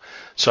now.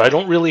 So I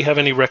don't really have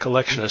any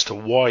recollection as to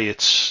why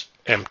it's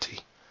empty.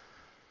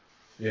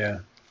 Yeah.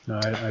 No,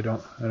 I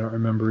don't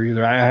remember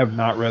either. I have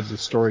not read the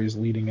stories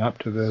leading up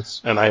to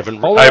this. And I haven't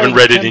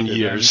read it in tempted,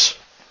 years.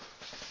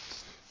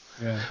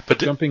 Yeah, but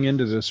jumping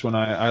into this one,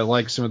 I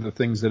like some of the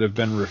things that have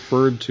been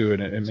referred to,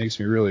 and it makes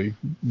me really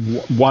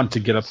want to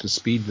get up to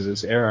speed to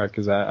this era,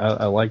 because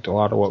I liked a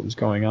lot of what was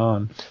going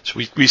on. So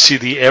we see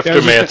the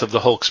aftermath of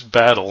the Hulk's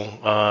battle,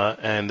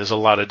 and there's a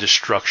lot of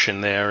destruction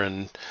there,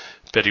 and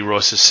Betty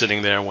Ross is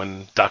sitting there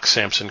when Doc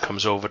Samson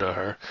comes over to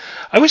her.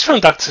 I always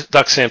found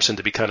Doc Samson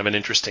to be kind of an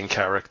interesting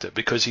character,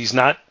 because he's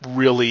not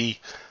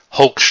really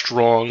Hulk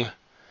strong.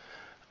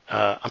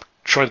 I'm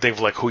trying to think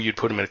of like who you'd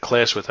put him in a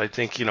class with. I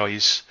think,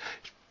 he's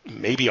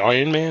maybe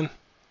Iron Man,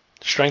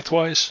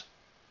 strength-wise.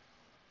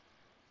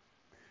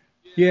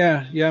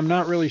 Yeah, I'm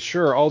not really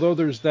sure. Although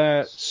there's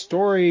that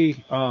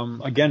story,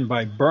 again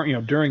by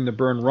Byrne, during the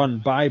Byrne run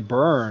by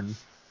Byrne,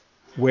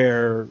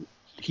 where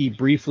he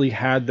briefly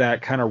had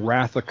that kind of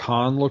Wrath of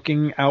Khan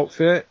looking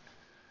outfit,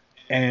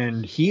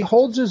 and he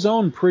holds his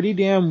own pretty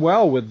damn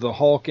well with the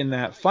Hulk in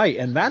that fight,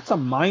 and that's a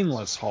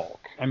mindless Hulk.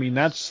 I mean,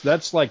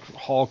 that's like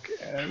Hulk,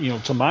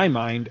 to my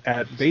mind,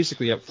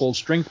 basically at full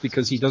strength,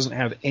 because he doesn't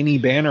have any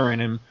banner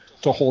in him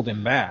to hold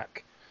him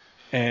back.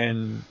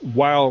 And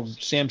while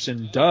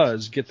Samson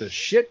does get the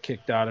shit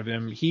kicked out of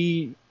him,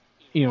 he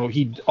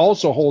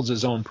also holds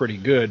his own pretty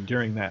good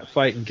during that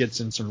fight and gets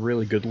in some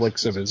really good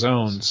licks of his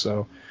own.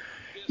 So,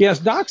 yes,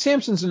 Doc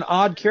Samson's an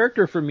odd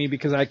character for me,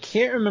 because I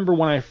can't remember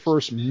when I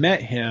first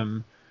met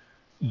him,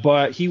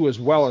 but he was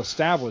well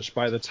established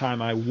by the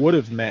time I would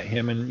have met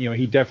him, and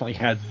he definitely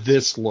had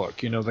this look,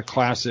 the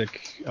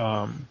classic,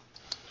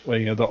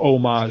 the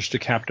homage to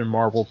Captain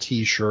Marvel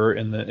T-shirt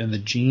and the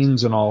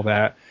jeans and all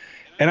that.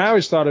 And I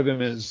always thought of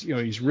him as,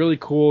 he's really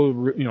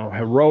cool,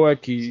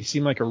 heroic. He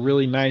seemed like a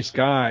really nice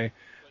guy.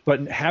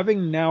 But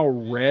having now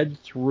read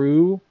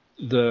through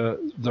the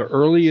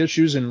early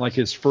issues and like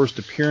his first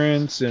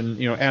appearance,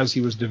 and as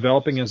he was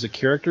developing as a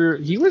character,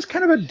 he was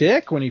kind of a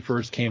dick when he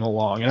first came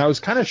along, and I was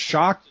kind of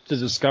shocked to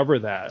discover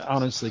that,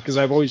 honestly, because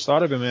I've always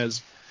thought of him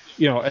as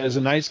as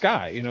a nice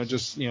guy,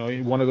 just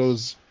one of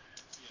those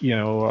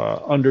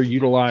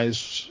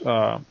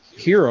underutilized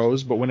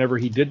heroes, but whenever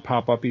he did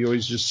pop up, he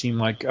always just seemed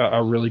like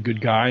a really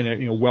good guy,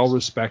 and well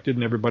respected,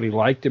 and everybody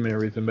liked him and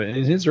everything. But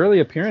in his early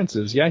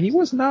appearances, he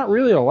was not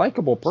really a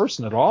likable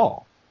person at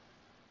all.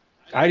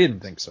 I didn't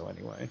think so,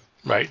 anyway.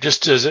 Right.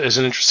 Just as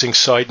an interesting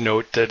side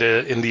note, that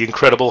in the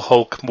Incredible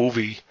Hulk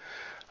movie,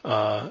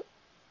 the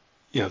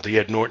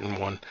Ed Norton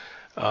one,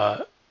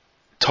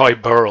 Ty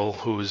Burrell,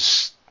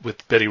 who's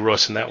with Betty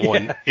Ross in that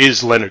one,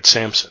 is Leonard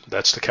Samson.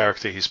 That's the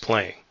character he's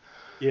playing.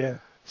 Yeah.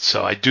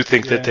 So I do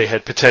think that they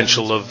had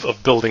potential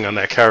of building on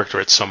that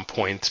character at some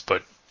point,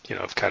 but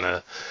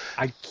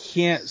I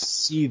can't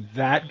see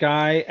that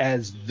guy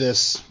as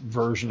this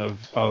version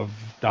of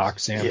Doc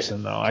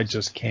Samson, though. I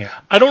just can't.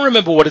 I don't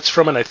remember what it's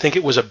from, and I think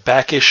it was a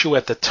back issue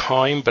at the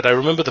time, but I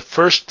remember the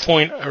first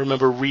point I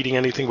remember reading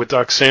anything with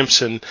Doc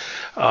Samson,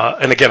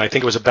 and again, I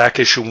think it was a back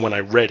issue when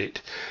I read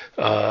it,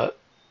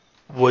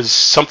 was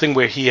something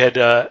where he had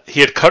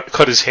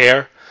cut his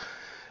hair,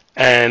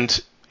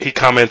 and he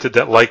commented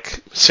that,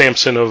 like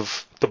Samson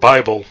of the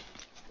Bible,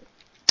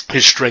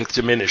 his strength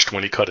diminished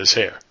when he cut his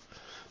hair.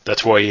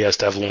 That's why he has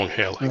to have long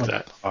hair like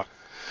that.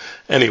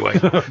 Anyway,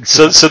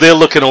 so they're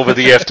looking over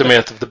the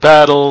aftermath of the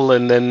battle,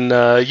 and then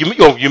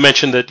you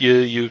mentioned that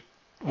you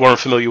weren't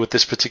familiar with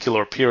this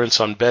particular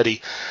appearance on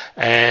Betty,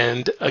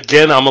 and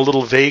again, I'm a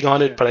little vague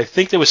on it, but I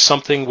think there was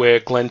something where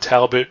Glenn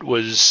Talbot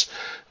was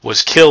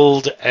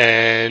killed,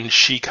 and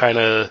she kind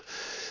of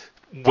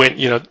went,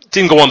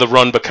 didn't go on the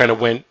run, but kind of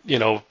went,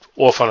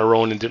 off on her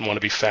own and didn't want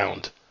to be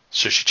found,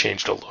 so she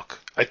changed her look.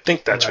 I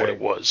think that's what it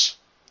was.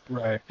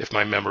 Right. If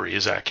my memory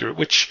is accurate,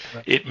 which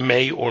it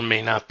may or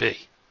may not be.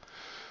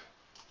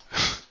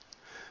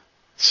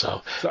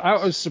 So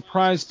I was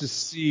surprised to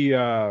see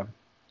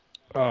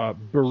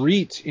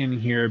Barit in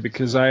here,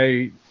 because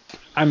I'm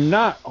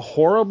not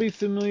horribly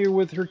familiar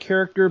with her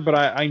character, but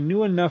I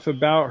knew enough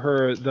about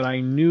her that I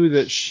knew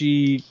that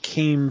she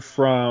came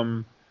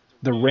from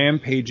the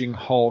Rampaging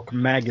Hulk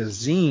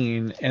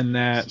magazine, and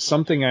that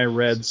something I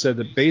read said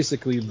that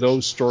basically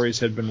those stories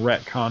had been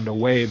retconned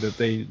away, that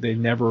they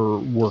never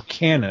were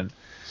canon.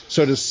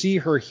 So to see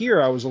her here,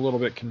 I was a little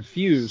bit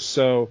confused.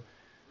 So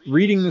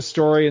reading the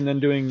story and then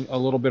doing a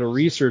little bit of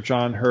research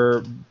on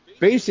her,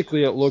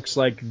 basically it looks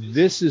like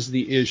this is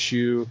the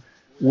issue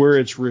where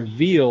it's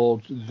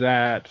revealed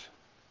that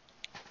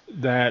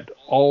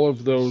all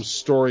of those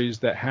stories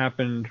that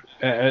happened,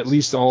 at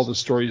least all the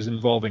stories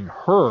involving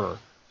her,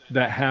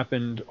 that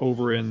happened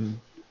over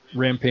in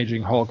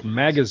Rampaging Hulk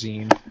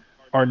magazine,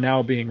 are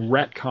now being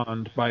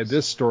retconned by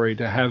this story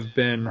to have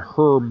been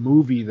her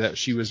movie that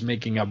she was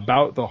making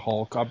about the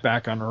Hulk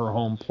back on her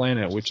home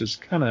planet, which is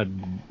kind of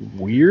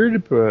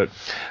weird, but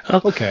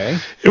okay.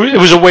 It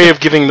was a way of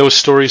giving those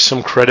stories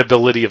some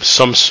credibility of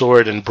some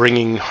sort and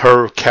bringing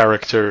her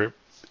character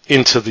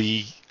into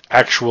the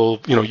actual,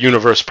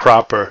 universe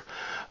proper,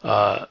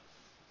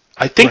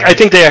 I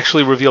think they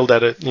actually revealed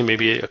that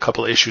maybe a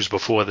couple of issues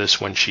before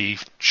this when she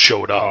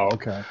showed up. Oh,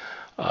 okay.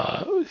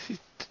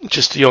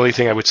 Just the only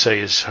thing I would say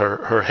is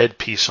her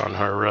headpiece on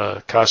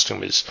her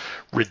costume is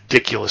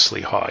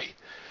ridiculously high.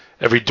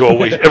 Every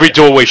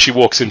doorway she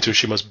walks into,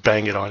 she must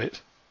bang it on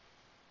it.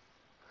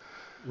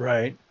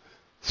 Right.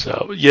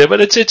 So yeah,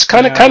 but it's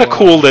kind of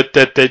cool that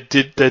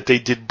they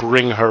did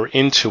bring her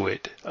into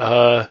it.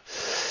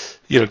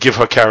 Give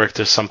her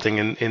character something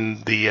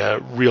in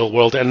the real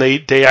world, and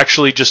they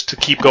actually, just to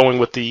keep going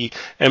with the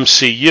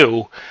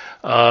MCU.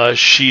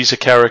 She's a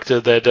character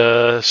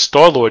that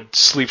Star-Lord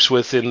sleeps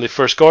with in the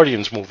first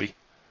Guardians movie.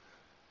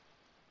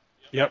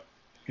 Yep.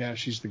 Yeah,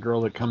 she's the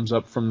girl that comes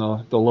up from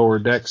the lower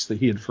decks that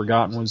he had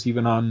forgotten was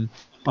even on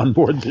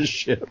board this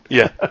ship.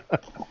 Yeah.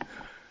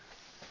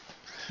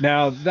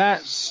 Now,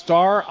 that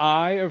star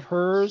eye of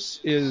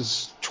hers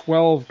is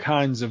 12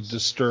 kinds of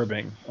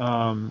disturbing.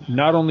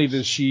 Not only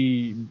does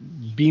she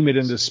beam it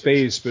into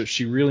space, but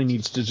she really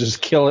needs to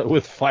just kill it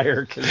with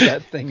fire,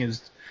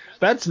 because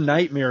that's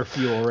nightmare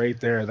fuel right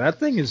there. That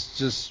thing is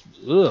just,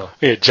 ugh.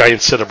 Yeah,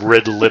 giant set of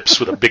red lips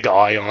with a big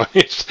eye on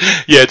it.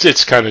 Yeah,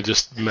 it's kind of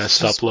just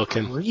messed up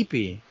looking.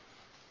 Creepy.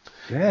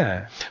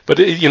 Yeah. But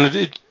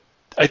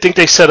I think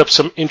they set up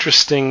some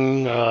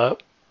interesting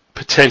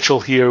potential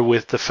here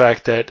with the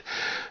fact that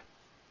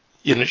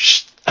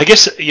I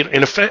guess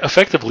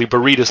effectively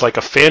Barit is like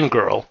a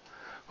fangirl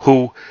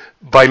who,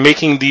 by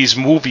making these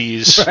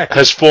movies,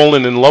 has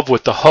fallen in love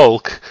with the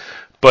Hulk,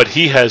 but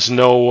he has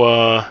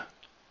no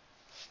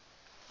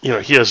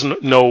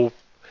no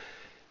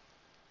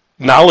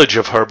knowledge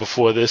of her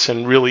before this,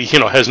 and really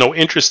has no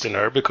interest in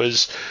her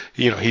because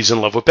he's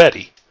in love with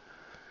Betty.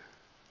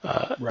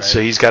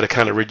 So he's got to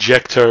kind of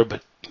reject her,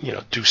 but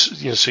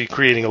so you're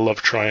creating a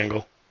love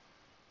triangle.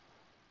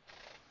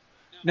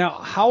 Now,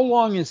 how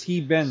long has he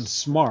been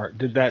smart?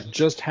 Did that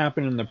just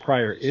happen in the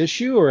prior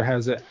issue, or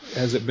has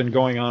it been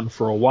going on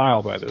for a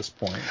while by this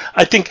point?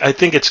 I think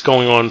it's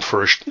going on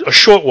for a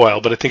short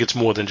while, but I think it's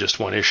more than just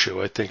one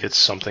issue. I think it's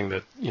something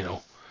that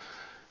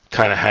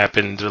kind of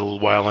happened a little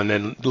while, and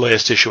then the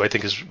last issue I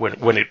think is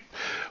when it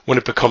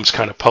becomes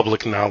kind of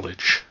public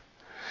knowledge.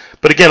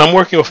 But again, I'm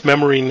working off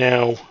memory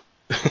now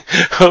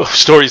of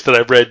stories that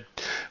I read,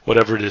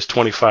 whatever it is,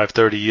 25,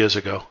 30 years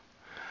ago.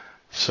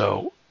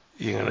 So.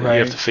 You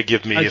have to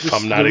forgive me if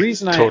I'm not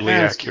totally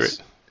accurate.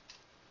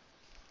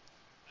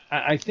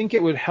 I think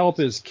it would help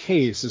his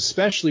case,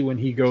 especially when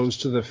he goes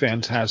to the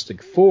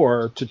Fantastic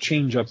Four, to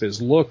change up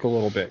his look a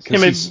little bit,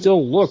 because he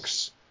still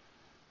looks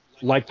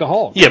like the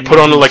Hulk. Yeah, put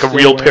on like a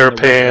real pair of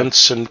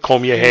pants and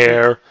comb your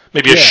hair,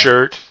 maybe a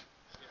shirt.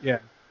 Yeah.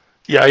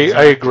 Yeah,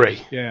 I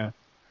agree. Yeah.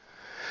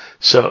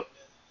 So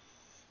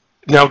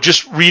now,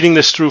 just reading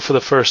this through for the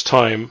first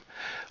time,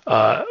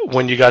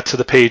 when you got to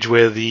the page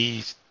where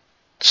the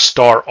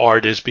star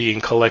art is being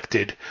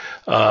collected,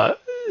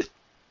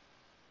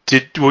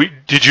 did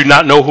you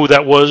not know who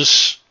that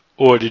was,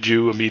 or did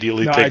you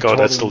immediately think, totally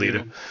that's the leader?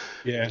 Knew.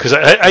 Yeah, because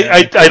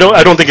I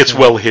don't think it's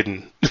well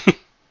hidden.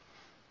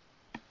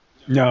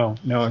 No,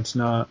 it's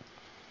not.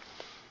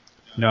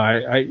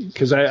 No,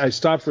 because I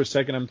stopped for a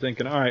second. I'm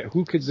thinking, all right,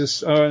 who could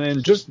this?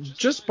 And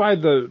just by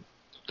the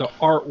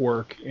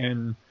artwork,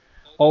 and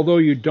although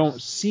you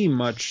don't see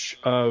much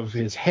of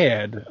his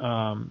head,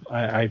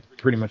 I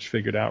pretty much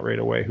figured out right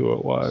away who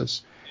it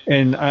was.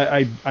 And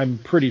I'm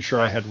pretty sure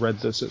I had read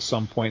this at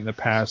some point in the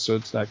past, so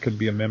that could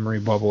be a memory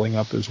bubbling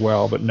up as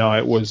well. But no,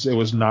 it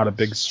was not a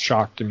big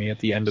shock to me at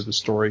the end of the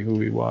story who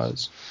he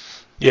was.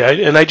 Yeah,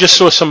 and I just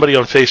saw somebody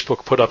on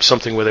Facebook put up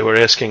something where they were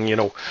asking,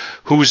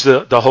 who's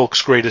the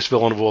Hulk's greatest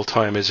villain of all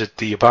time? Is it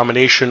the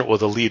Abomination or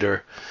the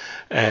Leader?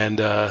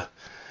 And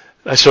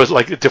I saw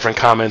like different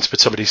comments, but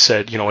somebody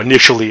said,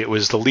 initially it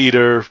was the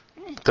Leader,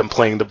 them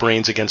playing the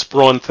brains against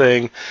Brawn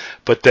thing,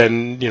 but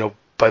then,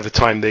 by the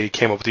time they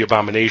came up with the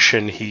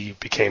Abomination, he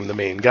became the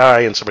main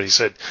guy, and somebody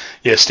said,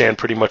 yeah, Stan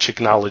pretty much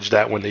acknowledged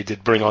that when they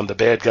did bring on the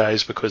bad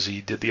guys because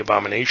he did the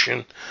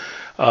Abomination.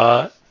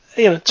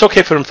 It's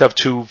okay for them to have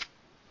two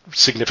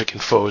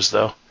significant foes,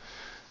 though.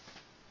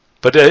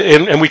 But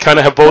and we kind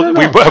of have both.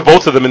 We have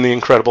both of them in the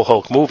Incredible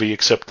Hulk movie,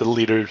 except the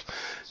Leader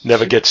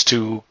never gets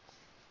to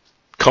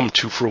come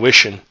to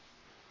fruition.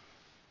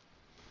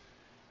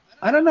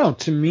 I don't know.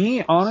 To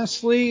me,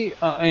 honestly,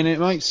 and it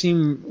might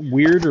seem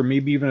weird or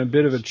maybe even a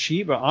bit of a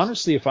cheat, but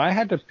honestly, if I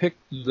had to pick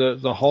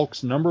the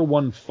Hulk's number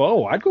one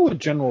foe, I'd go with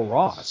General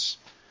Ross.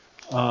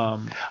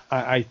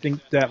 I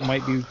think that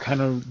might be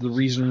kind of the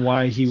reason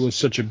why he was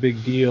such a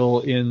big deal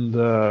in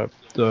the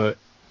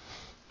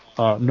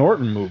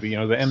Norton movie,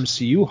 the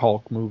MCU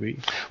Hulk movie.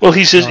 Well,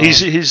 he's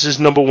his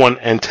number one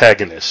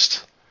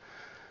antagonist.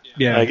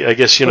 Yeah, I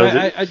guess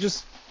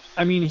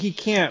he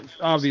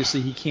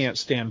can't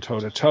stand toe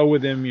to toe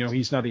with him.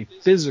 He's not a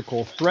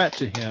physical threat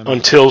to him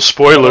until,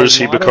 spoilers,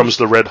 he becomes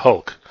the Red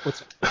Hulk.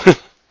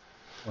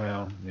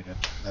 Well, yeah,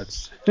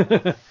 that's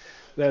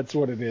that's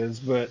what it is.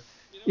 But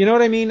you know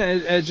what I mean?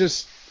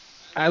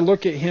 I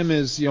look at him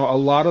as a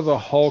lot of the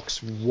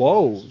Hulk's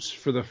woes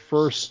for the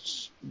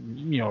first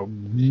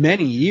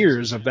many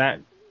years of that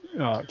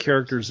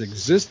character's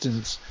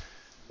existence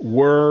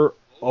were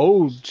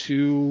ode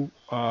to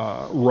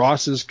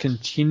Ross's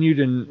continued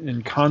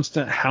and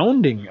constant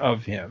hounding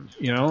of him.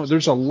 You know,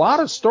 there's a lot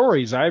of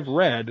stories I've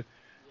read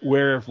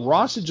where if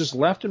Ross had just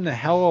left him the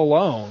hell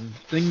alone,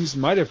 things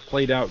might have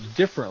played out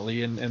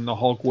differently, and the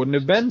Hulk wouldn't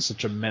have been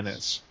such a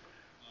menace.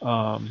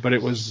 But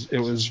it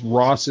was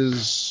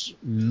Ross's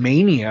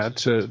mania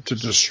to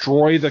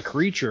destroy the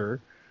creature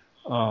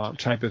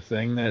type of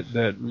thing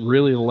that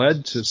really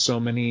led to so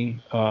many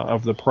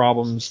of the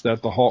problems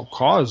that the Hulk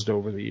caused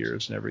over the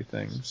years and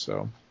everything.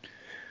 So,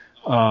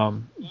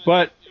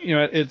 but you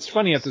know, it's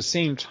funny at the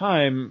same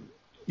time.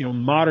 You know,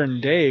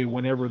 modern day,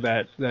 whenever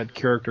that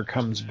character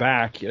comes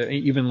back,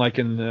 even like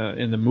in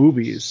the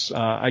movies,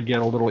 I get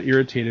a little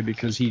irritated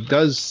because he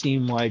does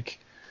seem like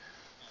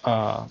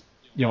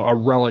you know, a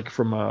relic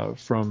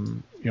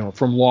from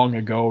long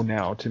ago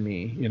now to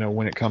me, you know,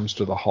 when it comes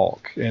to the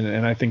Hulk.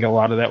 And I think a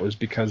lot of that was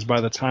because by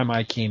the time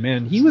I came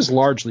in, he was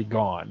largely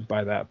gone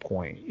by that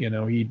point. You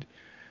know,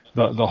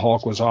 the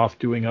Hulk was off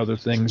doing other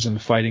things and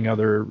fighting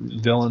other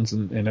villains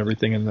and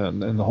everything,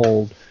 and the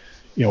whole,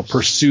 you know,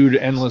 pursued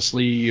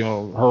endlessly, you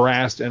know,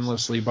 harassed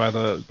endlessly by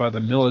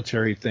the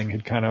military thing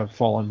had kind of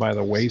fallen by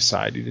the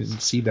wayside. You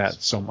didn't see that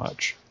so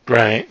much.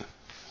 Right.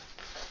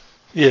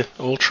 Yeah,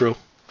 all true.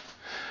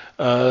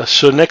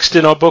 So next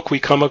in our book, we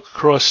come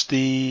across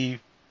the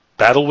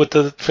battle with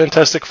the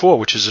Fantastic Four,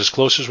 which is as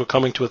close as we're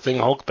coming to a Thing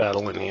Hulk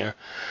battle in here.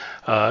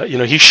 You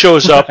know, he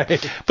shows up,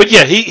 right. But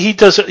yeah, he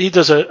does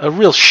a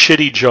real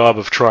shitty job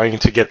of trying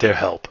to get their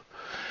help.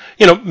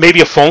 You know, maybe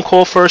a phone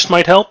call first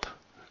might help.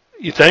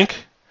 You think?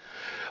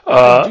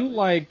 I do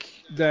like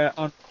that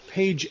on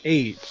page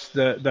 8,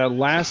 that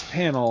last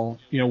panel.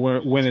 You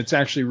know, when it's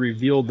actually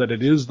revealed that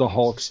it is the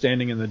Hulk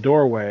standing in the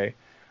doorway.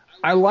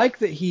 I like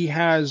that he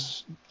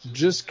has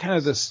just kind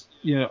of this,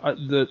 you know,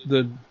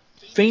 the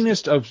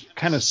faintest of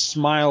kind of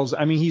smiles.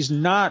 I mean, he's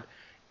not,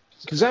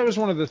 because that was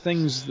one of the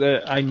things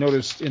that I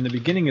noticed in the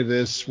beginning of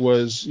this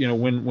was, you know,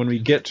 when we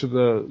get to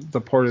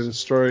the part of the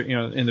story, you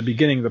know, in the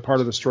beginning, the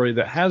part of the story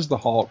that has the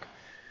Hulk,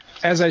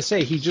 as I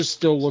say, he just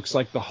still looks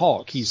like the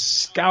Hulk. He's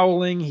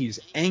scowling, he's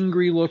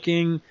angry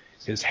looking,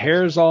 his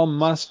hair's all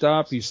mussed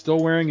up, he's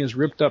still wearing his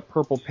ripped up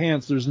purple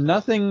pants. There's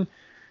nothing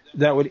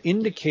that would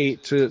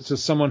indicate to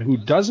someone who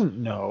doesn't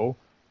know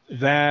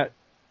that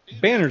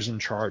Banner's in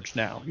charge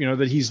now, you know,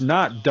 that he's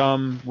not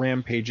dumb,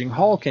 rampaging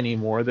Hulk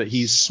anymore, that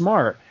he's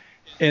smart.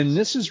 And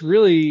this is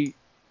really,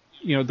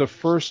 you know, the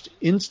first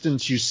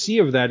instance you see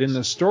of that in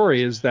the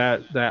story is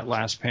that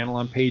last panel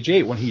on page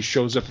 8 when he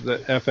shows up at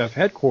the FF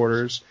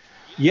headquarters.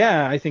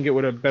 Yeah, I think it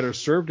would have better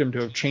served him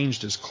to have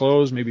changed his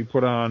clothes, maybe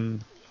put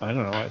on, I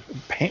don't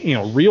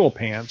know, real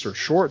pants or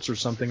shorts or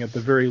something at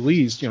the very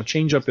least, you know,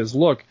 change up his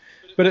look.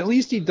 But at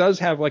least he does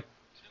have like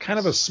kind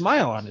of a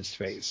smile on his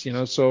face, you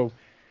know, so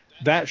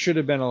that should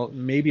have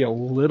been maybe a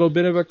little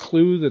bit of a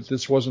clue that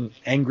this wasn't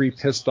angry,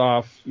 pissed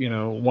off, you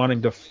know,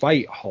 wanting to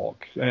fight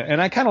Hulk. And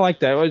I kind of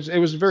liked that. It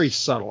was very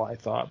subtle, I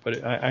thought,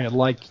 but I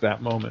liked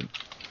that moment.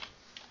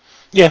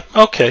 Yeah,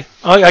 okay.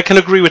 I can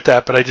agree with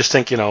that, but I just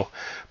think, you know,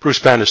 Bruce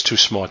Banner's too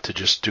smart to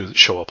just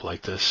show up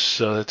like this.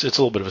 So it's a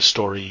little bit of a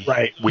story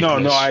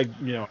weakness. No, I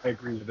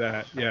agree with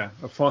that. Yeah,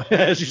 a phone,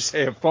 as you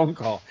say, a phone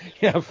call.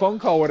 Yeah, a phone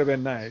call would have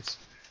been nice.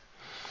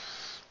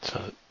 So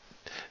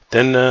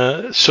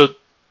then, so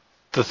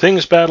the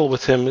Thing's battle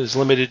with him is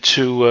limited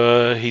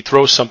to he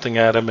throws something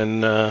at him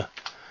and the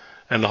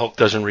Hulk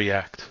doesn't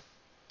react.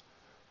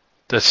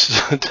 That's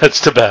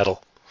the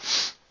battle.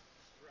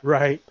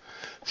 Right.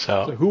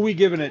 So who are we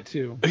giving it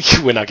to?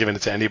 We're not giving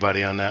it to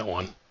anybody on that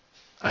one.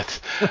 I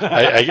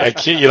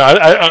can't, you know,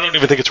 I don't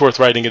even think it's worth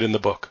writing it in the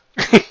book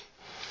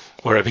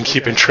where I've been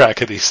keeping track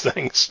of these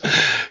things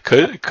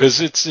because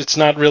it's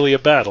not really a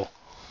battle.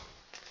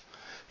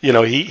 You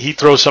know, he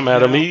throws something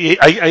at him.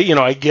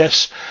 I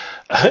guess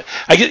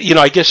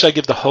I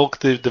give the Hulk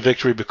the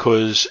victory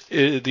because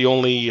the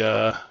only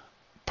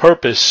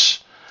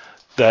purpose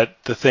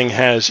that the Thing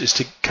has is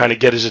to kind of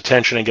get his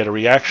attention and get a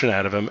reaction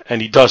out of him,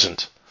 and he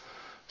doesn't.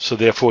 So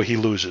therefore, he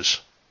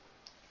loses.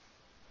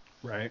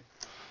 Right.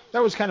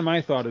 That was kind of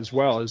my thought as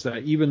well, is that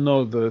even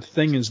though the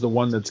Thing is the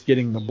one that's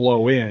getting the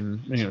blow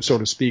in, you know, so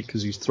to speak,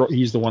 because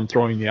he's the one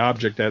throwing the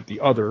object at the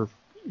other,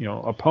 you know,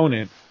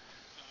 opponent,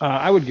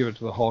 I would give it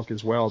to the Hulk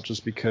as well,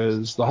 just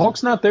because the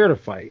Hulk's not there to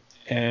fight,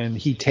 and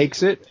he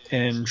takes it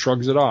and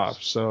shrugs it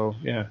off. So,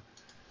 yeah.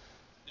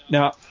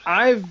 Now,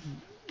 I've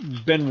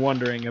been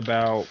wondering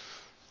about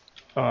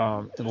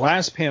the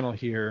last panel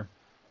here.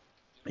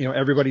 You know,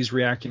 everybody's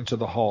reacting to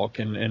the Hulk,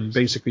 and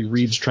basically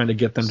Reed's trying to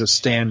get them to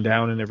stand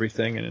down and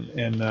everything.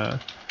 And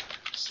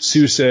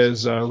Sue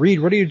says, Reed,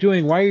 what are you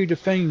doing? Why are you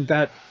defending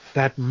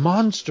that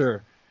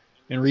monster?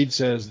 And Reed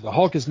says, the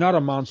Hulk is not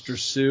a monster,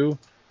 Sue.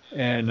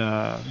 And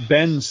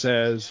Ben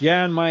says,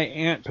 yeah, and my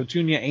Aunt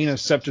Petunia ain't a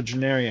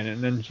septuagenarian.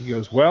 And then she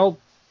goes, well,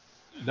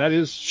 that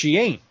is, she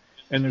ain't.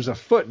 And there's a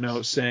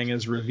footnote saying,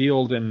 as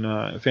revealed in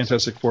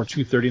Fantastic Four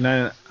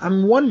 239.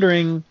 I'm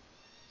wondering,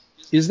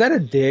 is that a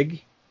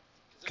dig?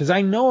 because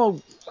I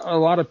know a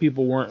lot of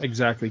people weren't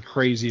exactly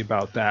crazy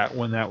about that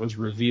when that was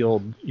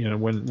revealed.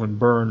 When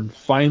Byrne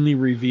finally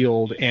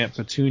revealed Aunt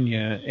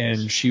Petunia,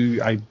 and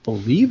she, I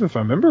believe, if I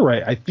remember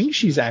right, I think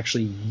she's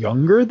actually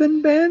younger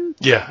than Ben.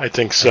 Yeah, I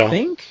think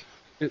so.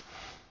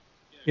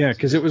 Yeah,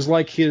 because it was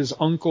like his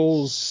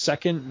uncle's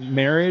second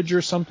marriage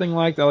or something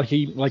like that.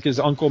 His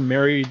uncle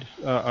married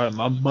a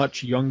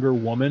much younger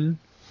woman,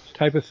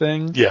 type of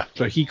thing. Yeah.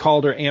 So he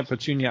called her Aunt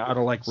Petunia out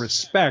of like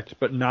respect,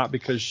 but not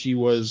because she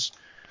was,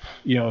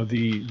 what's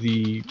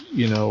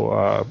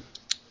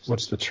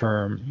the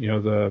term?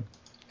 The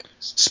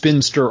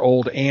spinster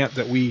old aunt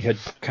that we had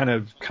kind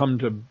of come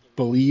to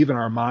believe in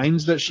our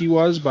minds that she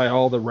was by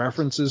all the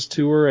references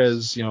to her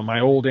as,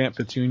 my old Aunt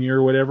Petunia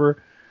or whatever.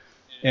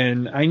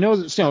 And I know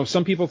that,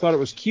 some people thought it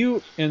was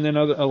cute, and then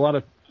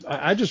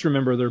I just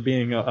remember there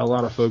being a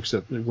lot of folks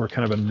that were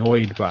kind of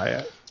annoyed by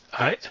it.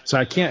 So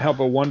I can't help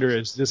but wonder,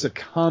 is this a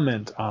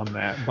comment on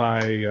that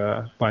by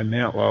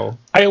Mantlo?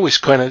 I always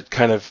kind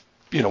of,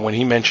 when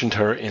he mentioned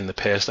her in the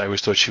past, I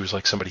always thought she was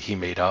like somebody he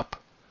made up.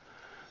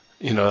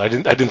 I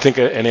didn't think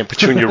an Aunt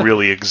Petunia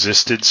really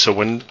existed. So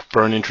when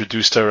Byrne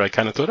introduced her, I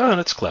kind of thought, oh,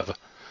 that's clever.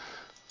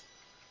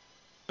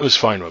 It was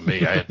fine with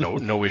me. I had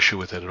no issue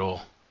with it at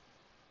all.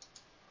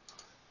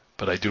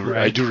 But I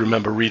do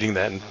remember reading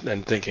that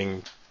and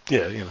thinking,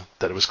 that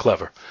it was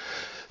clever.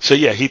 So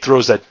yeah, he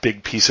throws that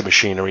big piece of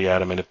machinery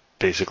at him, and it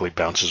basically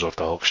bounces off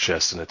the Hulk's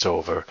chest, and it's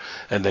over.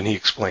 And then he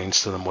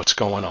explains to them what's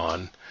going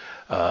on.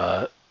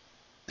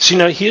 See,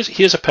 now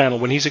here's a panel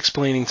when he's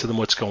explaining to them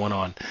what's going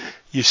on.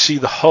 You see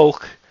the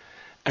Hulk,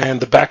 and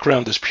the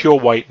background is pure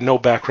white, no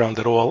background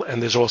at all,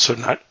 and there's also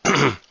not,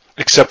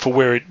 except for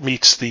where it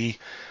meets the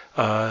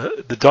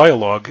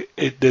dialogue,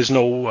 there's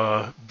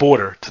no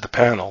border to the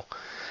panel.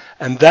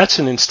 And that's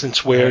an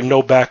instance where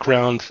no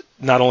background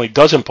not only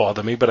doesn't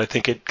bother me, but I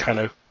think it kind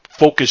of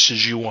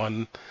focuses you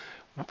on,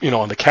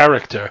 on the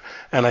character,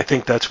 and I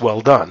think that's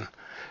well done.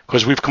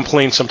 Because we've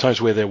complained sometimes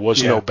where there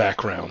was no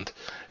background.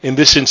 In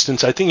this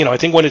instance, I think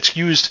when it's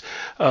used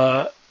in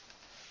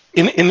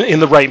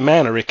the right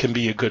manner, it can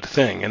be a good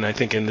thing, and I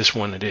think in this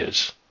one it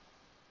is.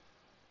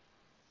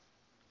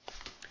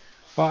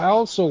 Well, I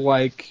also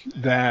like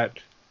that,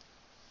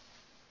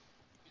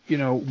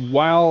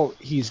 while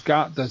he's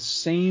got the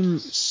same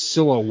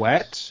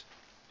silhouette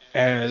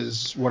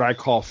as what I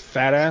call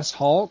fat-ass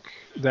Hulk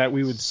that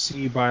we would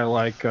see by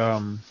like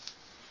Herb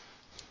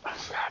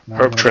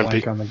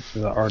Trimpe. On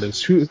the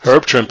artist.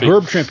 Herb Trimpe.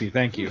 Herb Trimpe,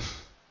 thank you.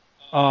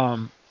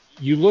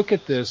 You look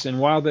at this, and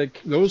while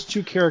those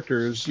two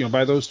characters,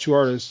 by those two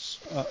artists,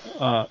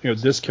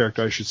 this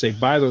character, I should say,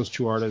 by those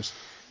two artists,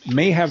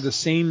 may have the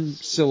same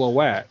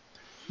silhouette,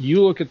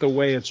 you look at the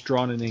way it's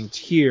drawn and inked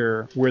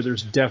here, where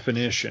there's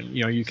definition.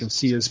 You can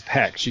see his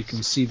pecs, you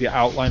can see the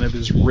outline of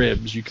his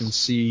ribs, you can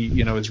see,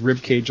 his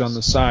rib cage on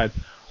the side.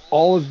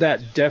 All of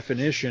that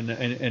definition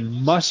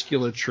and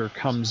musculature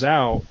comes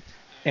out,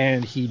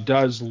 and he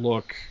does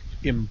look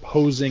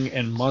imposing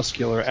and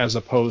muscular as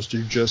opposed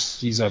to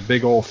just he's a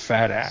big old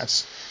fat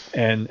ass.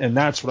 And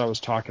that's what I was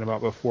talking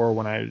about before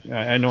when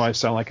I know I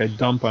sound like I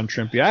dump on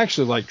Trimpe. I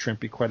actually like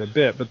Trimpe quite a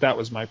bit, but that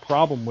was my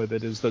problem with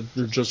it, is that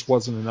there just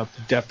wasn't enough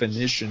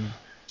definition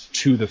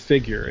to the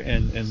figure.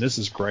 And this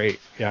is great.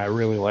 Yeah, I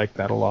really like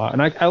that a lot.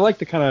 And I like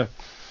the kind of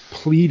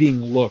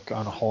pleading look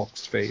on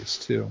Hulk's face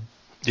too.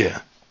 Yeah.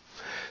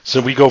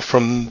 So we go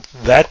from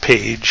that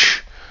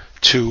page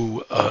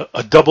to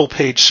a double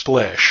page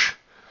splash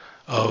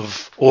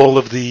of all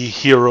of the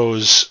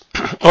heroes.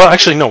 Well,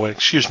 actually, no,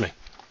 excuse me.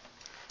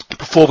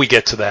 Before we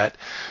get to that,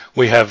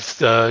 we have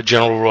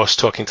General Ross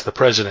talking to the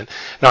president.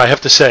 Now, I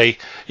have to say,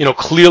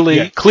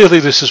 clearly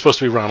this is supposed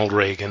to be Ronald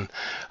Reagan,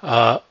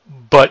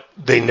 but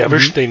they never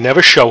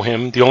show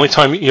him. The only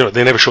time,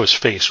 they never show his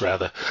face,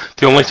 rather.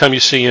 The only time you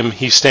see him,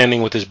 he's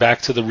standing with his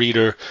back to the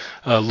reader,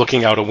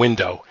 looking out a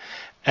window.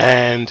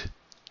 And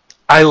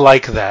I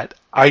like that.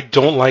 I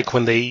don't like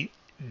when they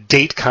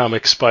date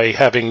comics by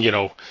having,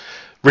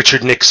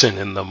 Richard Nixon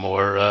in them,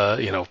 or,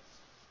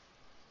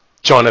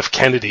 John F.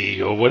 Kennedy,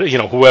 or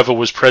whoever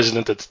was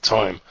president at the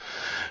time.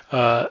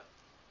 I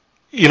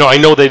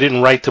know they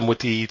didn't write them with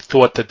the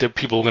thought that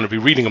people were going to be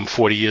reading them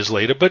 40 years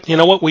later, but you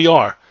know what? We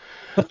are.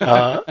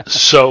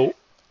 So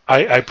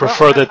I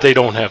prefer that they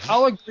don't have.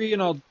 I'll agree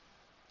and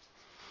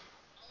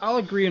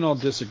I'll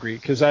disagree,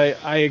 because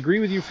I agree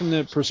with you from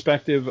the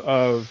perspective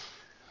of,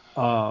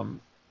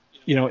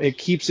 it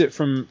keeps it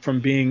from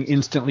being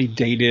instantly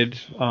dated,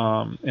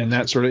 and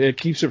that sort of, it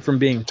keeps it from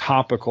being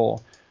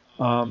topical.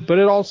 But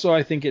it also,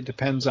 I think it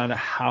depends on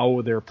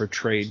how they're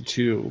portrayed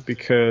too,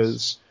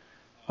 because,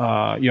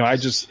 I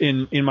just,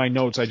 in my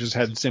notes, I just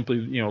had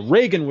simply,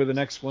 Reagan with an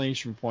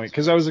exclamation point,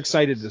 because I was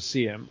excited to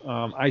see him.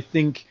 I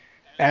think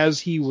as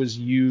he was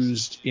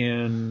used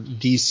in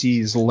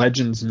DC's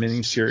Legends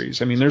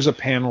miniseries, I mean, there's a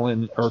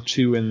panel or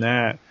two in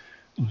that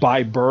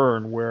by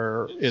Byrne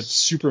where it's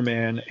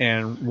Superman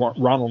and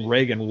Ronald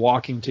Reagan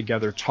walking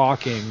together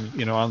talking,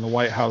 on the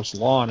White House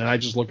lawn, and I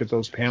just look at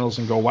those panels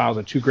and go, wow,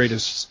 the two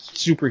greatest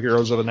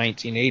superheroes of the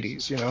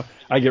 1980s.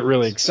 I get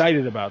really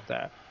excited about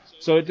that.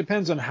 So it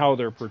depends on how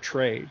they're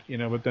portrayed,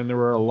 but then there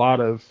were a lot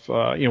of,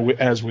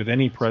 as with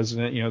any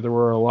president, there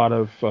were a lot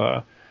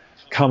of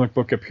comic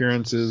book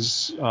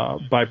appearances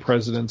by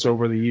presidents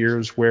over the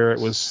years where it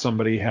was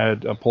somebody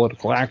had a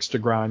political axe to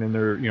grind and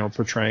they're,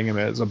 portraying him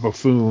as a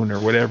buffoon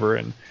or whatever.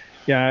 And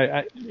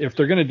yeah, if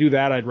they're going to do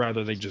that, I'd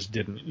rather they just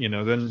didn't,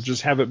 than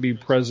just have it be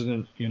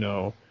President,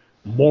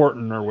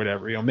 Morton or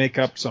whatever, make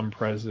up some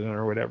president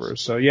or whatever.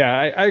 So yeah,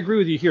 I agree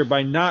with you here.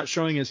 By not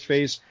showing his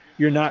face,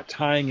 you're not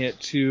tying it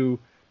to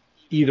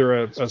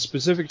either a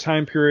specific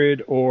time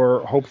period or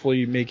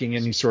hopefully making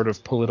any sort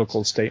of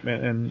political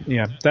statement. And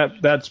yeah,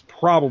 that's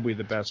probably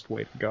the best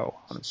way to go,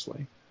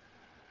 honestly.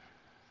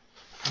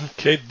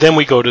 Okay, then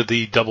we go to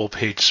the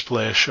double-page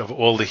splash of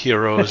all the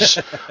heroes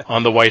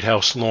on the White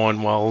House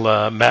lawn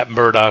while Matt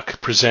Murdock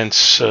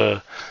presents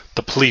the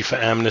plea for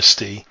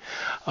amnesty.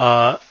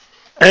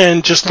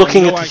 And just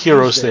looking at the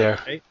heroes there,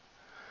 right?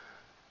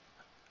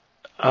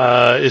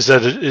 Is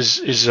that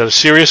a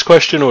serious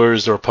question or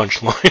is there a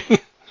punchline?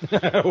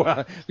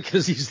 Well,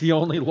 because he's the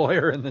only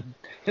lawyer in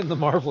the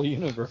Marvel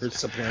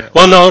universe, apparently.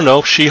 Well,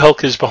 no,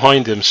 She-Hulk is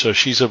behind him, so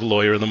she's a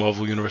lawyer in the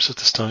Marvel universe at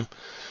this time.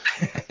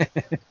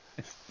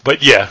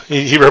 But yeah,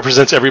 he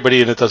represents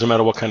everybody, and it doesn't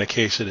matter what kind of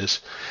case it is.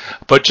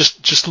 But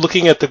just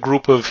looking at the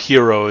group of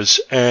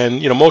heroes,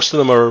 and most of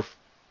them are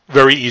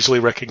very easily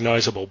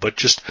recognizable, but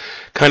just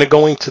kind of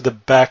going to the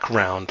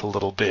background a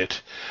little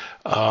bit.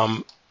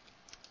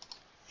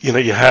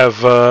 You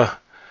have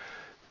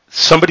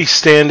somebody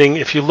standing.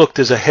 If you look,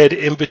 there's a head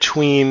in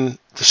between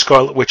the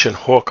Scarlet Witch and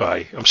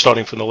Hawkeye. I'm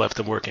starting from the left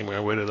and working my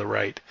way to the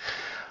right.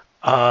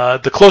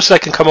 The closest I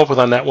can come up with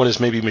on that one is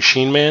maybe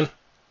Machine Man.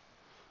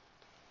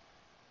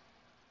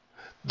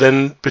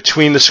 Then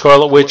between the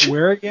Scarlet Witch,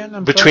 where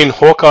again? Between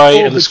Hawkeye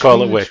and the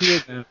Scarlet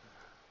Witch.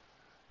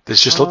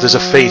 There's a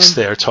face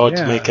there. It's hard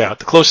to make out.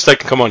 The closest I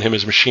can come on him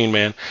is Machine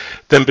Man.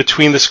 Then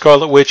between the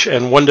Scarlet Witch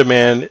and Wonder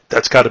Man,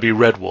 that's got to be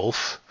Red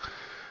Wolf.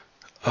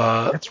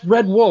 That's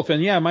Red Wolf,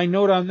 and yeah, my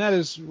note on that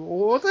is,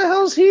 what the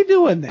hell's he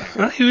doing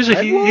there? He was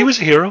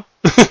a hero.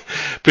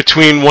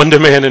 Between Wonder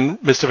Man and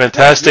Mr.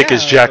 Fantastic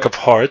is Jack of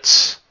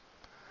Hearts.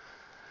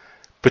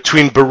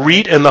 Between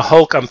Bereet and the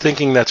Hulk, I'm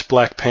thinking that's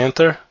Black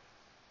Panther.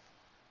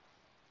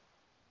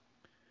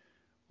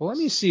 Well, let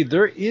me see.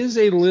 There is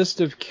a list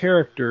of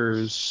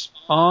characters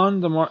on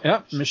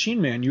the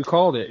Machine Man. You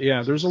called it.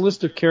 Yeah, there's a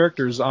list of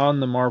characters on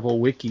the Marvel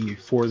Wiki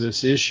for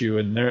this issue,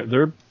 and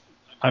they're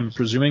I'm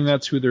presuming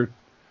that's who they're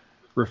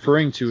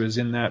referring to is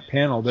in that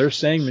panel. They're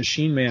saying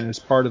Machine Man is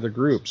part of the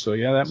group. So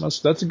yeah,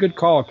 that's a good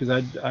call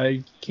because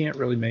I can't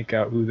really make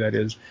out who that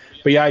is.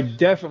 But yeah, I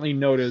definitely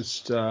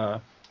noticed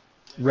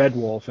Red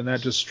Wolf, and that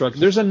just struck.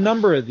 There's a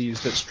number of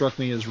these that struck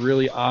me as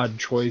really odd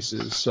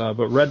choices,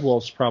 but Red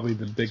Wolf's probably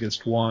the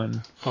biggest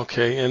one.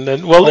 Okay, and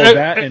then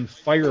that and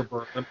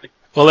Firebird.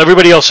 Well,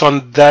 everybody else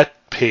on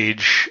that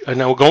page, and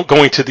now we're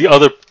going to the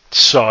other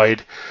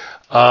side.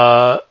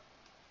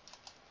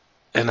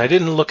 And I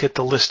didn't look at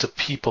the list of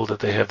people that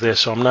they have there,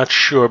 so I'm not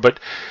sure. But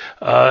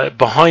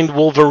behind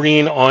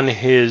Wolverine on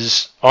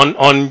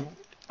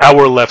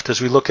our left,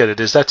 as we look at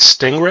it, is that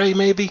Stingray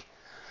maybe?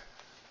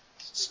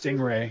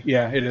 Stingray,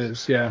 yeah, it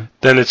is, yeah.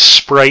 Then it's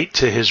Sprite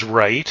to his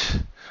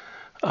right.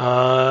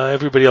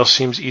 Everybody else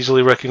seems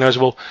easily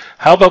recognizable.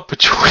 How about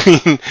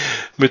between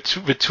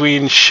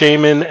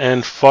Shaman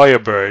and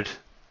Firebird?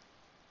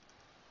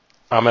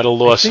 I'm at a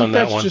loss on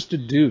that one. I think that's just a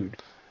dude.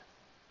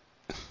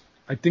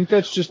 I think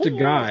that's just a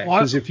guy.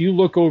 Because if you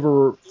look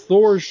over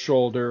Thor's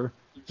shoulder,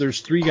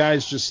 there's three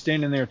guys just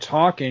standing there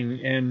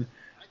talking, and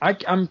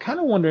I'm kind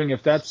of wondering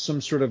if that's some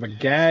sort of a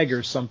gag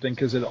or something,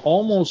 because it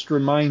almost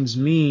reminds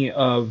me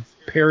of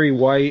Perry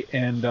White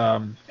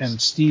and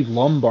Steve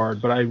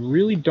Lombard, but I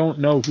really don't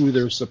know who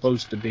they're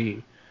supposed to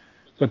be.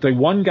 But the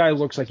one guy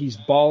looks like he's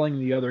bawling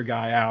the other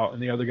guy out,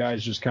 and the other guy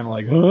is just kind of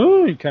like,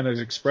 huh, kind of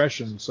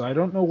expression. So I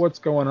don't know what's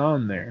going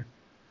on there.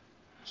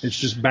 It's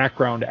just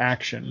background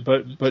action.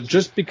 But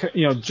just because,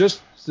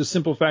 just the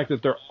simple fact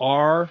that there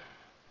are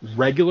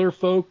regular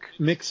folk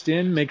mixed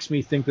in makes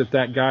me think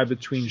that guy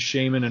between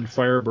Shaman and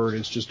Firebird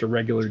is just a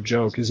regular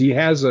Joe, because he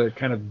has a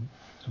kind of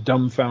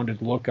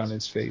dumbfounded look on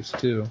his face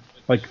too,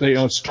 like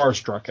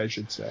starstruck, I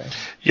should say.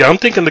 Yeah, I'm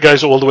thinking the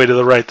guys all the way to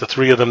the right, the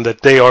three of them,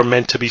 that they are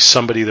meant to be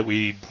somebody that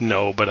we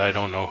know, but I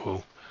don't know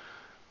who.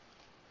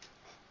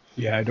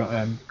 Yeah,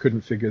 I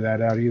couldn't figure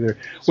that out either.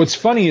 What's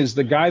funny is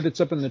the guy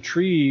that's up in the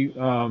tree,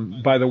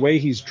 by the way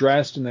he's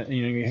dressed and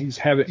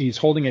he's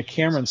holding a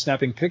camera and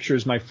snapping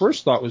pictures. My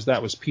first thought was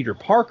that was Peter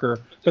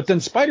Parker, but then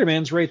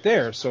Spider-Man's right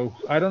there, so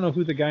I don't know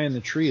who the guy in the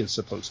tree is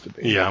supposed to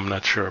be. Yeah, I'm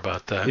not sure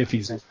about that. If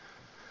he's,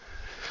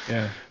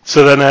 yeah.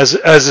 So then, as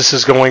this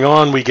is going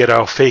on, we get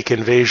our fake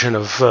invasion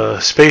of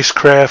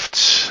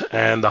spacecraft,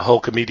 and the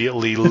Hulk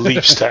immediately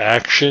leaps to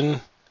action,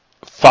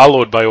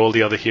 followed by all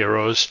the other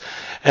heroes.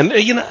 And,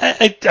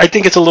 I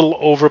think it's a little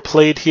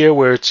overplayed here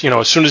where it's,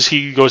 as soon as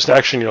he goes to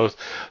action,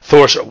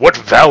 Thor says, what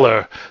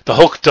valor! The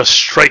Hulk does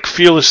strike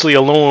fearlessly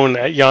alone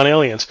at yon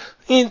aliens.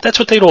 That's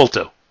what they'd all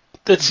do.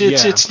 This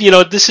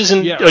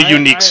isn't a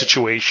unique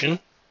situation.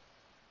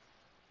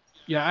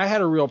 Yeah, I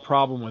had a real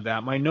problem with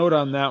that. My note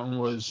on that one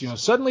was,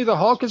 suddenly the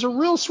Hulk is a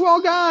real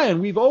swell guy, and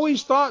we've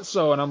always thought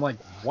so. And I'm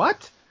like,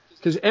 what?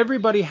 Because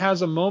everybody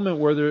has a moment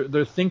where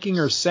they're thinking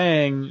or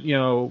saying,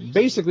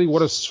 basically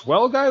what a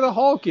swell guy the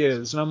Hulk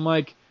is. And I'm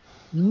like,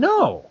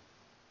 no.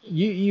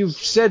 You've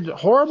said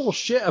horrible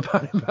shit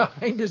about him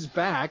behind his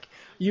back.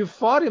 You've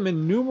fought him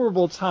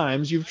innumerable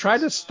times. You've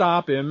tried to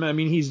stop him. I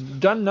mean, he's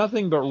done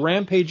nothing but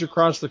rampage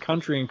across the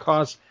country and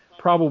cost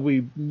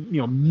probably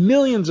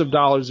millions of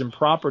dollars in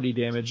property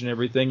damage and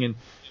everything, and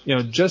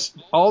just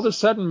all of a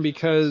sudden,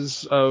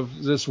 because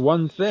of this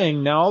one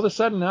thing, now all of a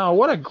sudden,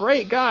 what a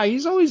great guy,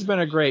 he's always been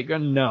a great guy.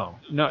 No,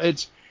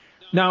 it's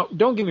now,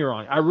 don't get me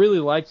wrong, I really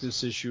like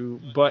this issue,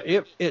 but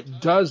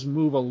it does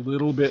move a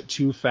little bit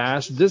too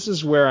fast. This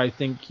is where I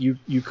think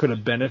you could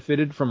have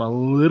benefited from a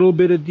little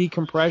bit of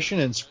decompression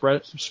and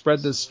spread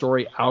this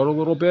story out a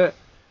little bit,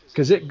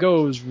 because it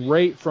goes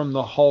right from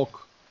the Hulk,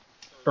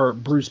 or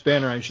Bruce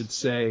Banner, I should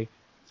say,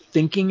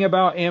 thinking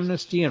about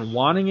amnesty and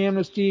wanting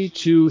amnesty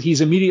to he's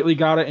immediately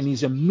got it, and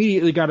he's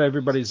immediately got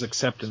everybody's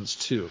acceptance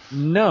too.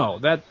 No,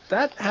 that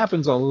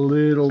happens a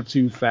little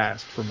too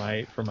fast for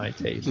my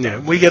taste. Yeah,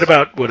 we get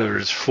about whatever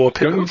it is, four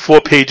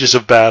pages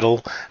of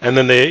battle, and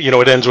then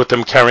it ends with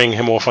them carrying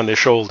him off on their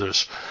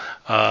shoulders.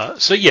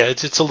 So yeah,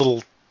 it's a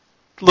little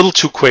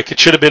too quick. It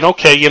should have been,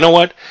 okay, you know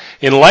what?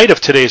 In light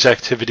of today's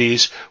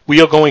activities,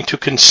 we are going to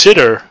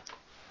consider.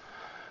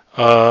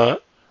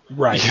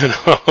 Right.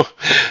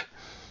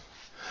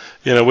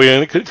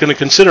 We're going to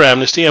consider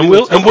amnesty, and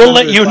we'll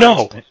let you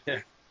know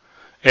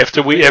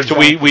after we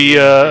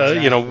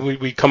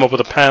come up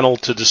with a panel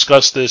to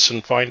discuss this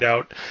and find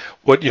out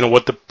what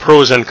the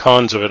pros and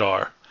cons of it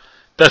are.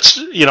 That's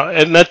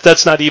and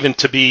that's not even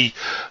to be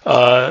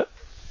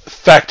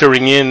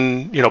factoring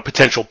in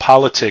potential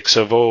politics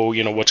of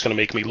what's going to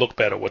make me look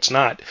better, what's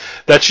not.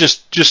 That's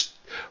just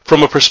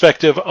from a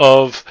perspective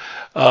of.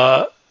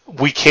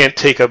 We can't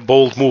take a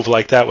bold move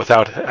like that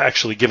without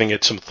actually giving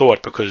it some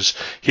thought, because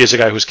here's a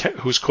guy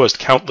who's caused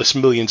countless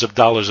millions of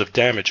dollars of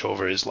damage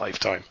over his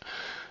lifetime.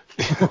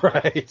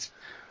 Right.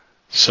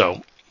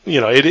 So,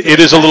 it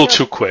is a little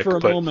too quick.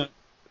 But moment.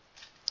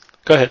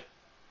 Go ahead.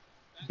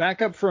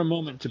 Back up for a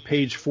moment to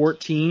page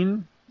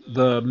 14,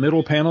 the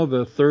middle panel,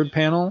 the third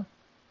panel.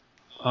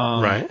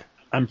 Right.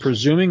 I'm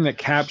presuming that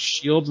Cap's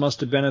shield must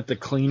have been at the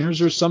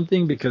cleaners or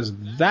something, because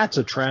that's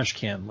a trash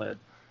can lid.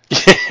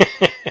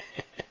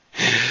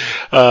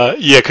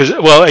 Because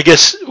I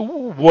guess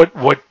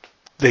what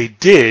they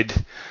did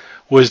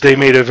was they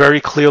made a very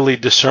clearly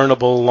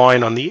discernible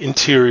line on the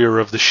interior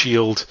of the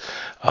shield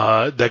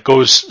that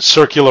goes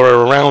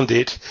circular around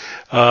it,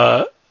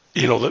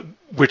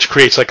 which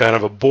creates like kind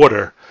of a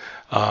border.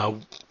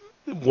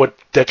 What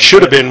that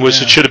should have been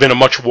was it should have been a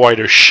much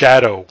wider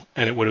shadow,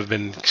 and it would have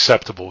been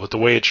acceptable. But the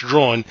way it's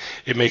drawn,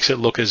 it makes it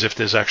look as if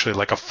there's actually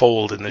like a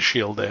fold in the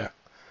shield there.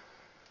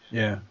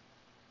 Yeah.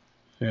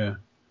 Yeah.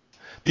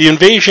 The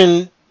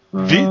invasion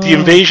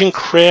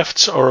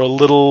crafts are a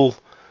little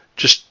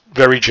just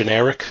very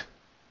generic.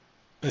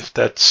 If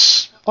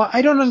that's... Well,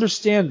 I don't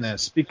understand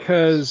this,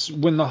 because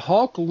when the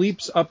Hulk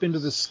leaps up into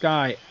the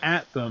sky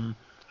at them,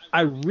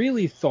 I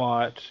really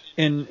thought,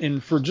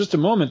 and for just a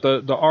moment,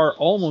 the art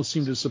almost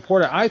seemed to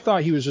support it. I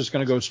thought he was just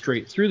going to go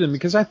straight through them,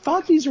 because I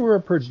thought these were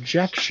a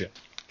projection.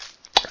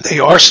 They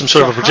are some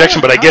sort of a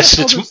projection, but I guess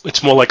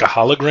it's more like a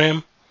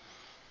hologram.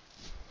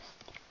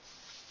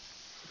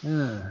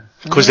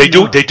 Because they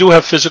do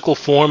have physical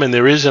form, and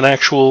there is an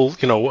actual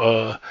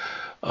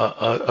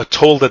a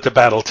toll that the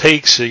battle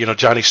takes.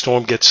 Johnny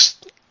Storm gets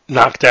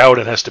knocked out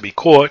and has to be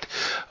caught.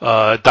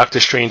 Doctor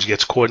Strange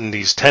gets caught in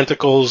these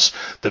tentacles.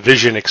 The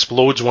Vision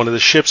explodes one of the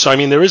ships. So I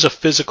mean, there is a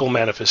physical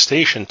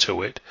manifestation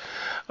to it.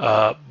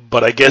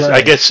 But I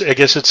guess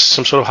it's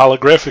some sort of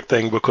holographic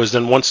thing, because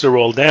then once they're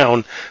all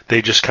down,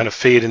 they just kind of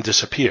fade and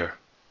disappear.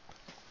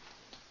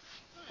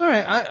 All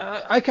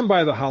right, I can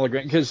buy the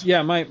hologram, because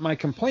my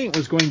complaint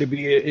was going to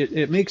be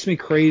it makes me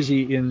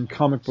crazy in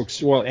comic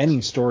books, well,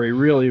 any story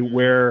really,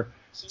 where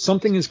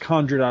something is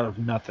conjured out of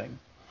nothing.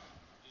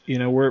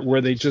 Where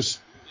they just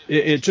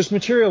it just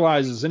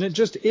materializes, and it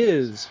just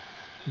is.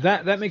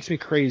 That makes me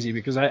crazy,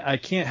 because I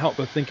can't help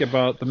but think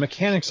about the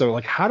mechanics of it.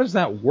 Like, how does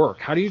that work?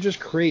 How do you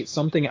just create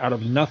something out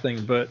of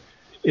nothing? But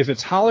if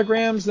it's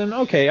holograms, then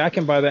okay, I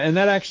can buy that. And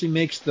that actually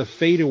makes the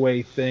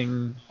fadeaway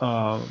thing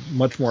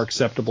much more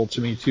acceptable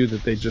to me too,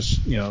 that they just,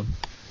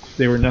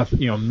 they were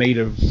nothing, made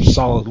of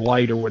solid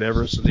light or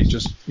whatever, so they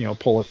just,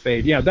 pull a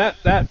fade. Yeah,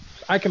 that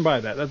I can buy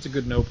that. That's a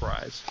good no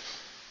prize.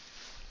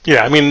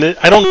 Yeah, I mean,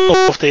 I don't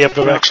know if they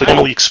ever actually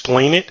formally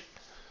explain it.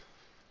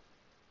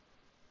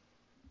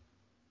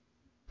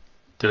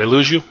 Did I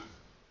lose you?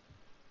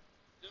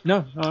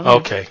 No.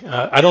 Okay.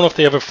 I don't know if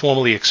they ever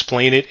formally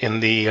explain it in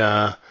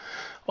the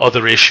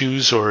other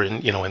issues or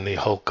in the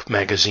Hulk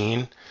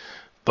magazine,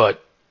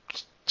 but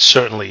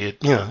certainly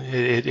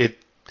it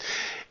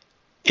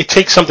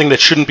takes something that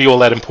shouldn't be all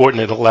that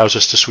important and it allows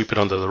us to sweep it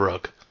under the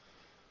rug.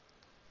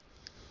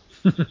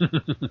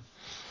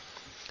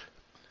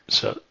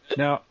 So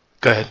now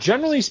Go ahead.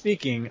 Generally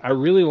speaking, I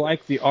really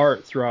like the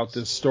art throughout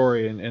this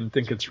story and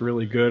think it's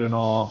really good and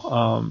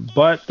all.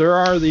 But there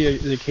are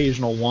the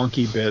occasional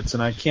wonky bits,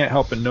 and I can't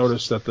help but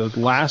notice that the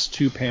last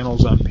two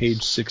panels on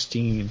page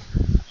 16,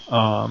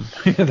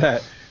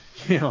 that,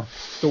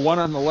 the one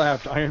on the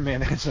left, Iron Man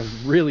has a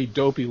really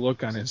dopey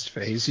look on his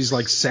face. He's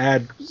like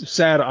sad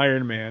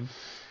Iron Man.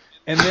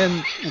 And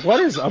then what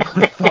is up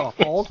with the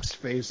Hulk's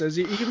face? As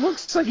he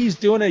looks like he's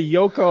doing a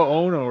Yoko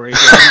Ono right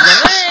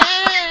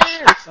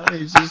there.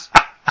 He's just...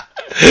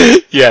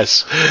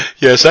 Yes.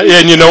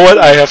 And you know what?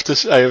 I have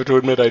to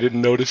admit I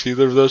didn't notice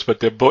either of those, but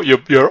they're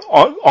you're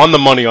on the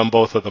money on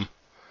both of them,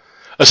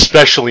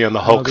 especially on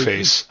the Hulk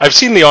face. I've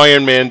seen the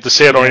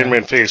sad Iron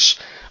Man face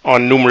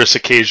on numerous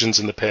occasions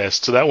in the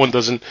past, so that one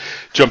doesn't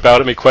jump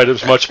out at me quite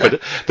as much.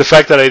 But the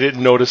fact that I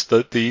didn't notice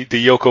the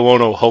Yoko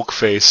Ono Hulk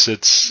face,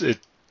 it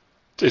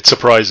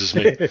surprises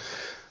me.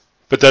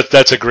 But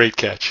that's a great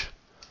catch.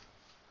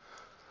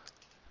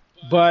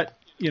 But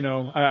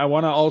I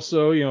want to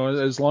also,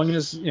 as long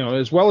as,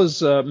 as well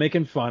as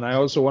making fun, I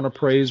also want to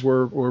praise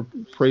where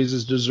praise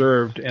is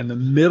deserved. And the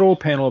middle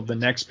panel of the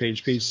next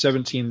page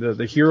 17,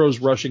 the heroes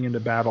rushing into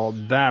battle,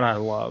 that I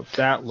love.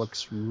 That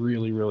looks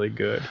really, really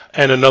good.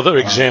 And another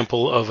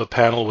example of a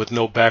panel with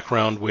no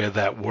background where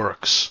that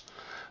works.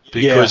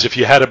 Because if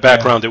you had a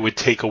background, it would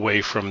take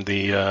away from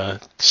the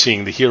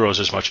seeing the heroes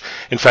as much.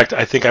 In fact,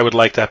 I think I would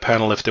like that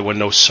panel if there were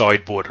no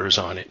side borders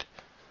on it.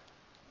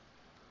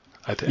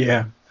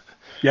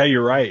 Yeah,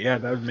 you're right. Yeah,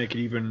 that would make it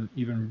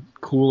even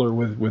cooler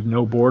with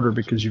no border,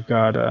 because you've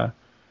got the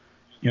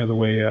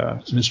way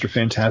Mr.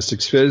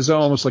 Fantastic's fit is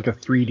almost like a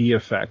 3D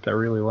effect. I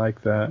really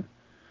like that.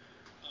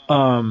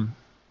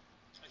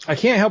 I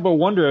can't help but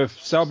wonder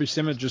if Sal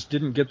Buscema just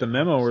didn't get the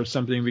memo or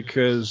something,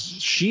 because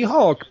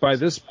She-Hulk by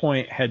this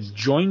point had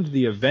joined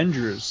the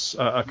Avengers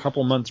a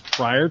couple months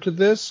prior to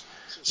this,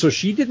 so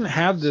she didn't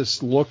have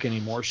this look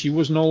anymore. She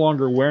was no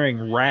longer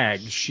wearing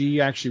rags.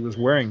 She actually was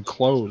wearing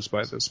clothes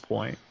by this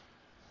point.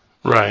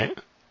 Right.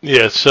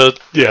 Yeah. So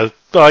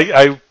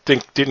I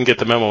think didn't get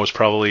the memo was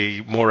probably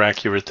more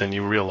accurate than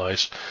you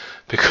realize,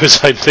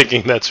 because I'm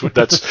thinking that's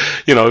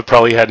it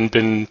probably hadn't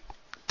been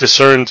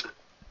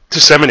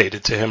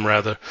disseminated to him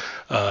rather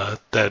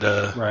that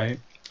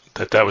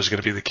was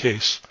going to be the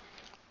case.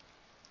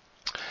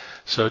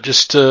 So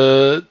just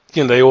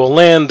they all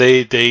land.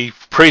 They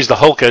praise the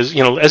Hulk as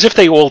if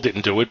they all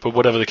didn't do it, but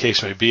whatever the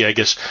case may be, I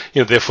guess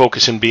their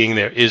focus in being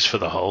there is for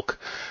the Hulk.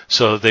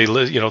 So they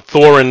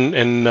Thor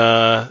and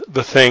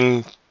the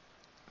Thing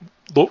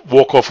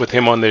walk off with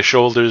him on their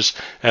shoulders,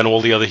 and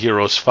all the other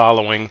heroes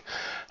following.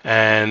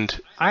 And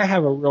I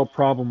have a real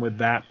problem with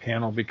that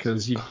panel,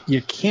 because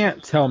you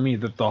can't tell me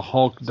that the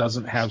Hulk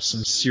doesn't have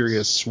some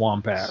serious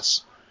swamp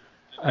ass.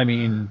 I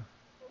mean,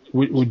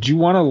 would you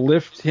want to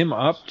lift him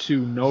up to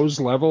nose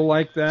level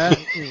like that?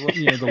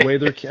 The way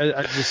they're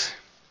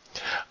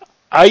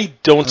I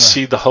don't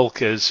see the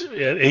Hulk as,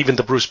 even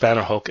the Bruce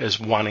Banner Hulk, as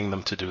wanting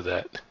them to do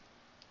that.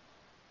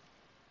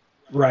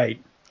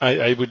 Right.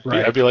 I would.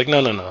 Right. I'd be like,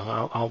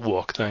 no. I'll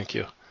walk, thank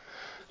you.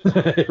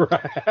 Right.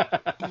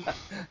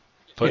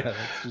 But yeah,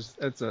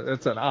 that's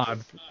an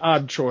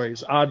odd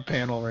choice, odd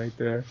panel right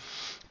there.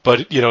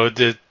 But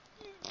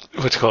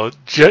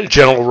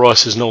General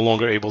Ross is no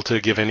longer able to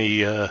give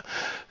any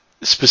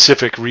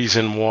specific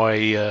reason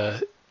why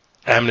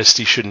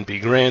amnesty shouldn't be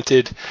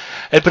granted.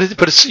 But it's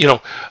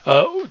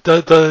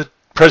the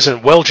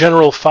president. Well,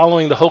 General,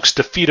 following the Hulk's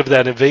defeat of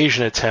that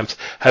invasion attempt,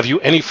 have you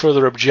any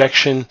further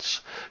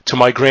objections to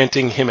my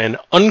granting him an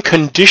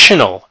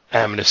unconditional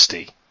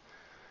amnesty?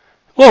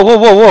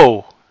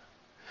 Whoa.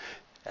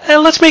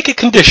 Let's make it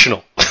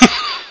conditional.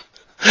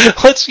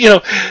 Let's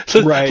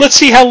let's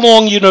see how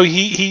long he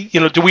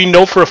do we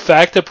know for a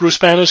fact that Bruce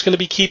Banner is going to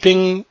be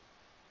keeping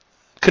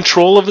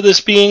control over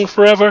this being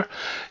forever?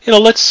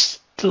 Let's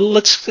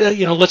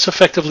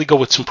effectively go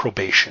with some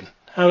probation.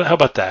 How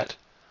about that?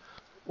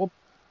 Well,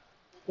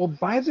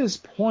 by this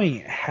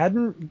point,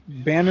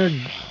 hadn't Banner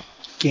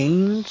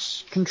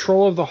gained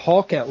control of the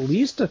Hulk at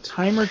least a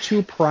time or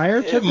two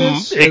prior to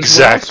this?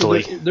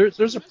 Exactly. Well? So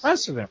there's a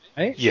precedent,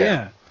 right?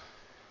 Yeah.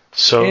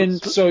 So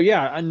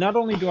not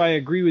only do I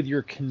agree with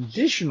your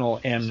conditional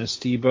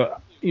amnesty, but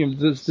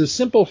the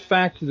simple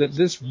fact that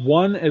this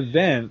one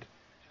event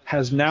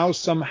has now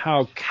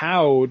somehow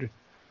cowed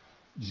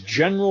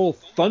General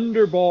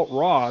Thunderbolt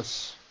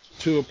Ross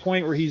to a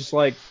point where he's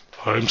like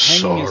hanging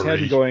his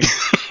head and going,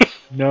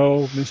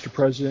 "No, Mr.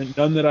 President,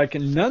 none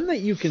that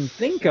you can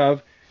think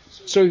of."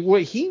 So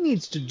what he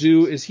needs to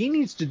do is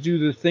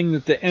the thing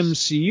that the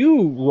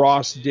MCU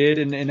Ross did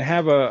and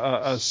have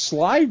a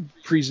slide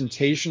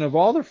presentation of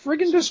all the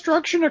friggin'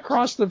 destruction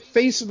across the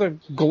face of the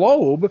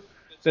globe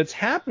that's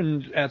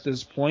happened at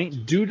this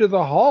point due to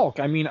the Hulk.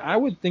 I mean, I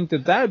would think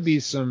that would be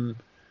some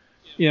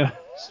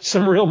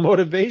real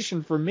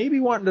motivation for maybe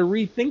wanting to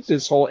rethink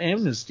this whole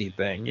amnesty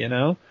thing,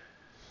 Yeah.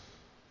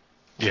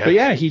 But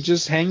yeah, he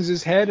just hangs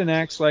his head and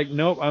acts like,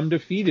 nope, I'm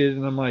defeated.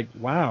 And I'm like,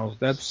 wow,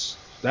 that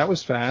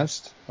was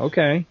fast.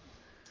 Okay.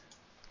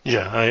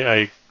 Yeah,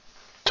 I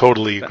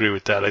totally agree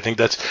with that. I think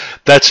that's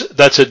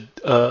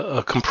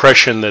a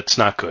compression that's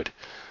not good.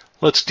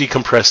 Let's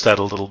decompress that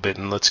a little bit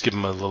and let's give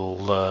him a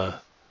little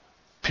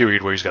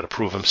period where he's got to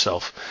prove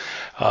himself.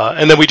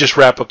 And then we just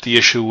wrap up the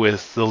issue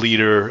with the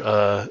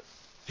leader,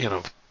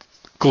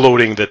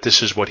 gloating that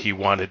this is what he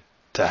wanted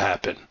to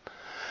happen.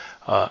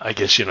 I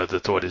guess, the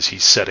thought is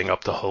he's setting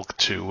up the Hulk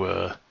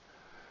to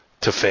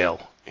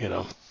fail,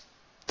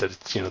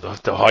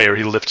 that, the higher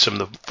he lifts him,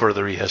 the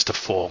further he has to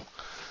fall.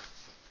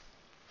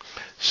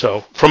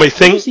 So, from a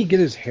thing... How does he get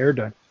his hair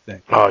done, you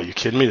think? Oh, you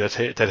kidding me? That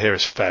hair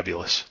is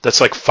fabulous.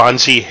 That's like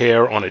Fonzie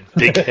hair on a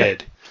big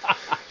head.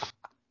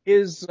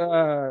 Is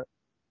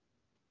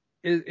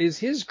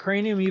his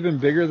cranium even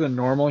bigger than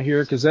normal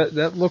here? Because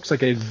that looks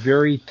like a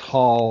very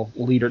tall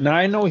leader. Now,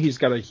 I know he's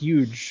got a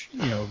huge,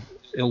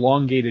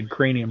 elongated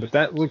cranium, but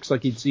that looks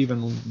like it's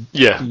even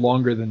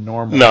longer than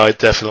normal. No, it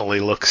definitely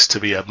looks to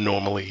be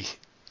abnormally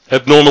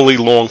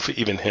long for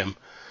even him.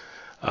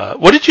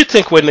 What did you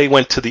think when they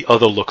went to the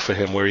other look for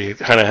him, where he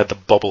kind of had the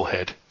bubble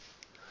head?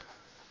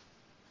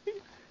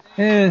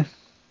 I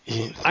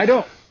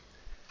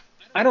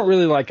don't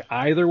really like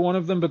either one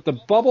of them, but the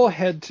bubble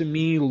head to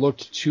me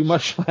looked too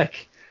much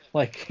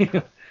like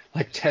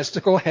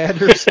testicle head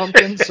or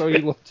something. So he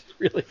looked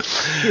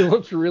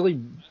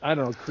really, I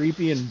don't know,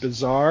 creepy and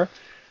bizarre.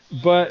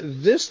 But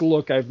this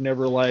look I've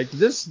never liked.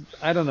 This,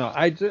 I don't know.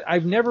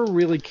 I've never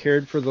really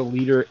cared for the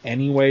leader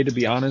anyway, to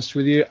be honest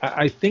with you.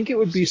 I think it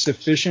would be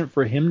sufficient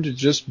for him to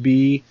just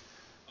be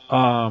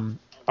a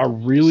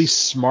really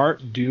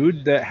smart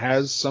dude that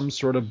has some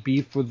sort of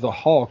beef with the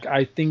Hulk.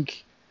 I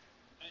think,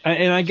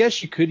 and I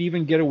guess you could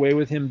even get away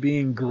with him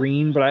being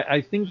green, but I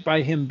think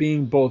by him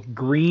being both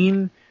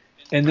green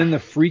and then the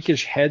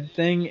freakish head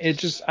thing, it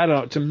just, I don't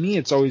know, to me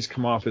it's always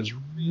come off as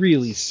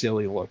really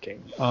silly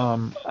looking.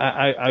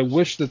 I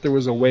wish that there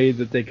was a way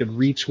that they could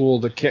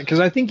retool the kit, because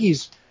I think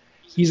he's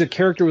a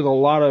character with a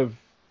lot of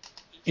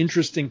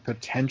interesting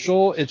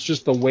potential. It's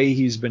just the way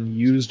he's been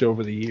used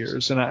over the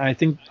years, and I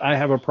think I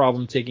have a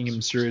problem taking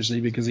him seriously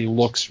because he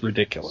looks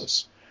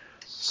ridiculous.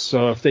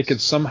 So if they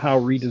could somehow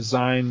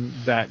redesign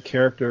that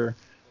character,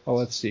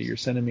 let's see, you're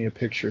sending me a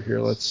picture here,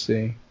 let's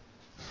see.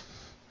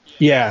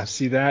 Yeah,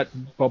 see that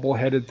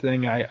bubble-headed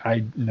thing?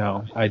 I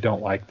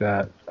don't like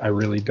that. I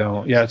really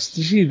don't. Yeah,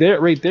 see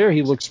there, right there,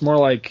 he looks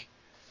like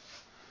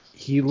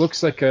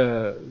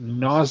a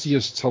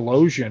nauseous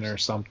Telosian or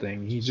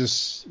something. He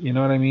just, you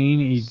know what I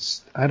mean?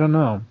 I don't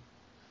know.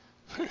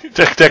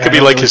 That could be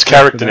like his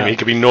character name. He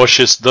could be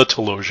Nauseous the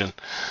Telosian.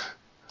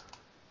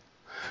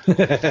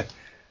 I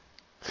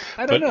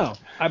don't know.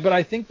 But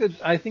I think the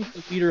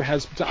leader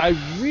has. I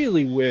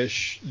really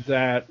wish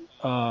that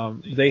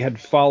they had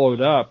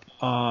followed up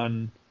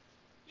on.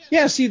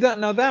 Yeah, see that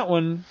now that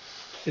one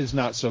is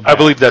not so bad. I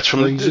believe that's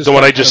from the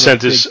one I just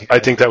sent. I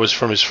think that was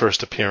from his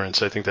first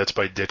appearance. I think that's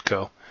by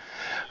Ditko.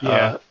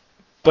 Yeah.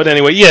 But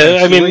anyway,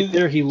 I mean, right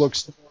there he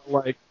looks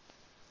like.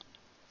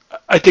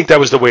 I think that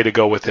was the way to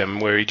go with him,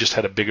 where he just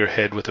had a bigger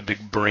head with a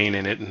big brain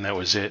in it, and that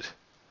was it.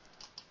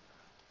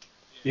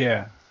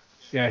 Yeah.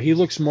 Yeah, he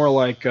looks more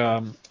like,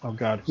 oh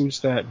God, who's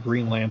that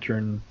Green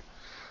Lantern?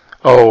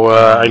 Oh,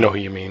 I know who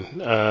you mean.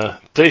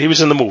 He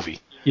was in the movie.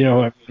 You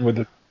know, with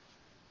the...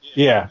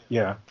 Yeah.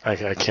 I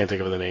can't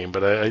think of the name,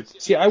 but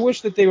See, I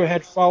wish that they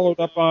had followed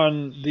up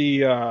on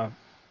the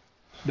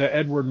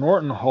Edward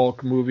Norton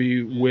Hulk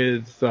movie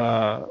with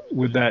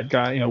that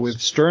guy,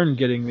 with Stern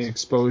getting the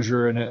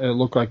exposure, and it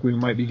looked like we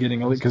might be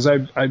getting because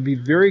I'd be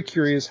very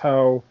curious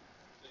how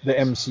the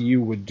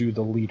MCU would do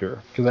the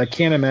leader, because I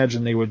can't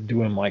imagine they would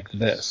do him like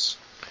this.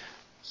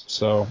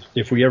 So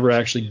if we ever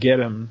actually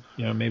get him,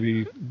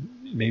 maybe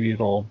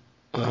it'll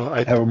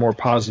have a more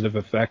positive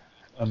effect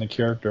on the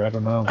character. I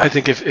don't know. I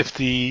think if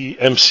the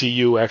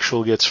MCU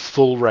actually gets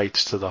full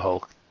rights to the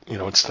Hulk,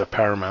 instead of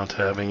Paramount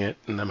having it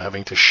and them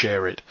having to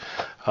share it,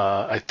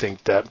 I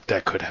think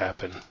that could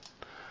happen.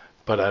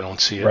 But I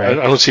don't see it. Right.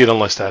 I don't see it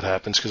unless that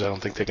happens, because I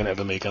don't think they can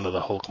ever make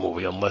another Hulk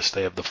movie unless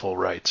they have the full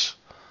rights.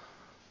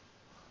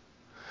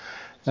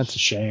 That's a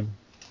shame.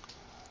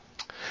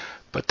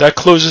 But that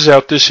closes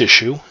out this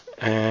issue,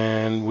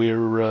 and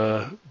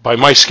we're by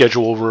my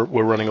schedule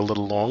we're running a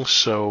little long,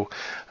 so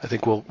I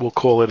think we'll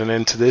call it an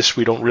end to this.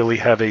 We don't really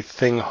have a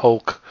Thing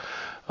Hulk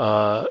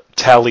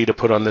tally to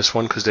put on this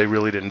one because they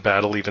really didn't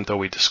battle, even though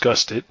we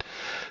discussed it.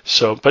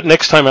 So, but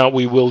next time out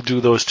we will do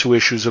those 2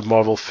 issues of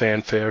Marvel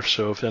Fanfare.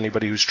 So if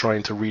anybody who's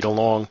trying to read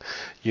along,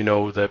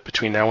 that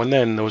between now and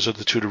then those are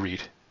the 2 to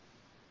read.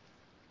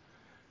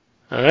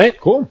 All right,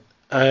 cool.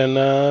 And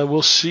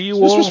we'll see you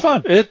all. This was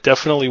fun. It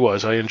definitely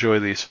was. I enjoy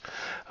these.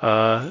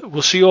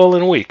 We'll see you all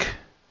in a week.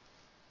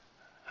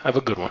 Have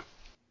a good one.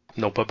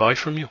 No bye-bye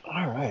from you.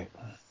 All right.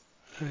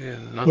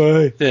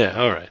 Bye. Yeah,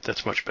 all right.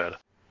 That's much better.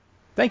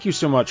 Thank you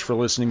so much for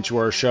listening to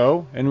our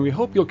show, and we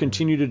hope you'll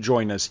continue to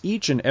join us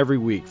each and every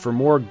week for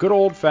more good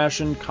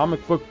old-fashioned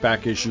comic book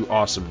back issue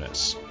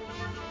awesomeness.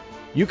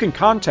 You can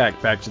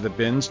contact Back to the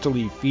Bins to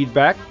leave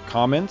feedback,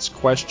 comments,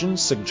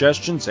 questions,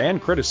 suggestions, and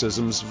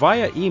criticisms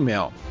via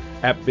email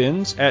at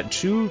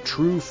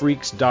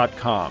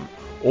bins@twotruefreaks.com,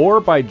 or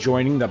by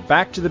joining the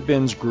Back to the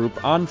Bins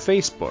group on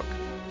Facebook.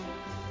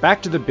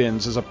 Back to the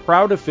Bins is a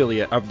proud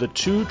affiliate of the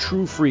Two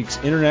True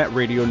Freaks Internet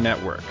Radio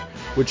Network,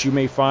 which you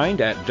may find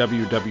at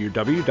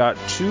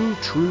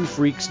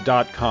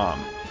www.twotruefreaks.com.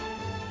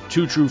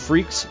 Two True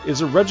Freaks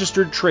is a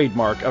registered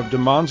trademark of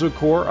DiManzo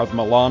Corp of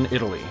Milan,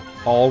 Italy.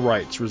 All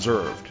rights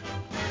reserved.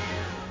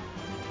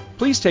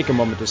 Please take a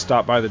moment to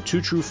stop by the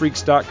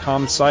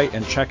twotruefreaks.com site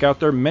and check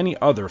out their many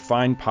other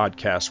fine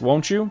podcasts,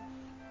 won't you?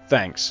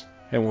 Thanks,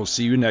 and we'll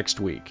see you next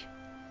week.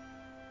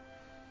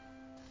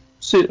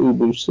 Sit,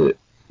 Ubu, sit.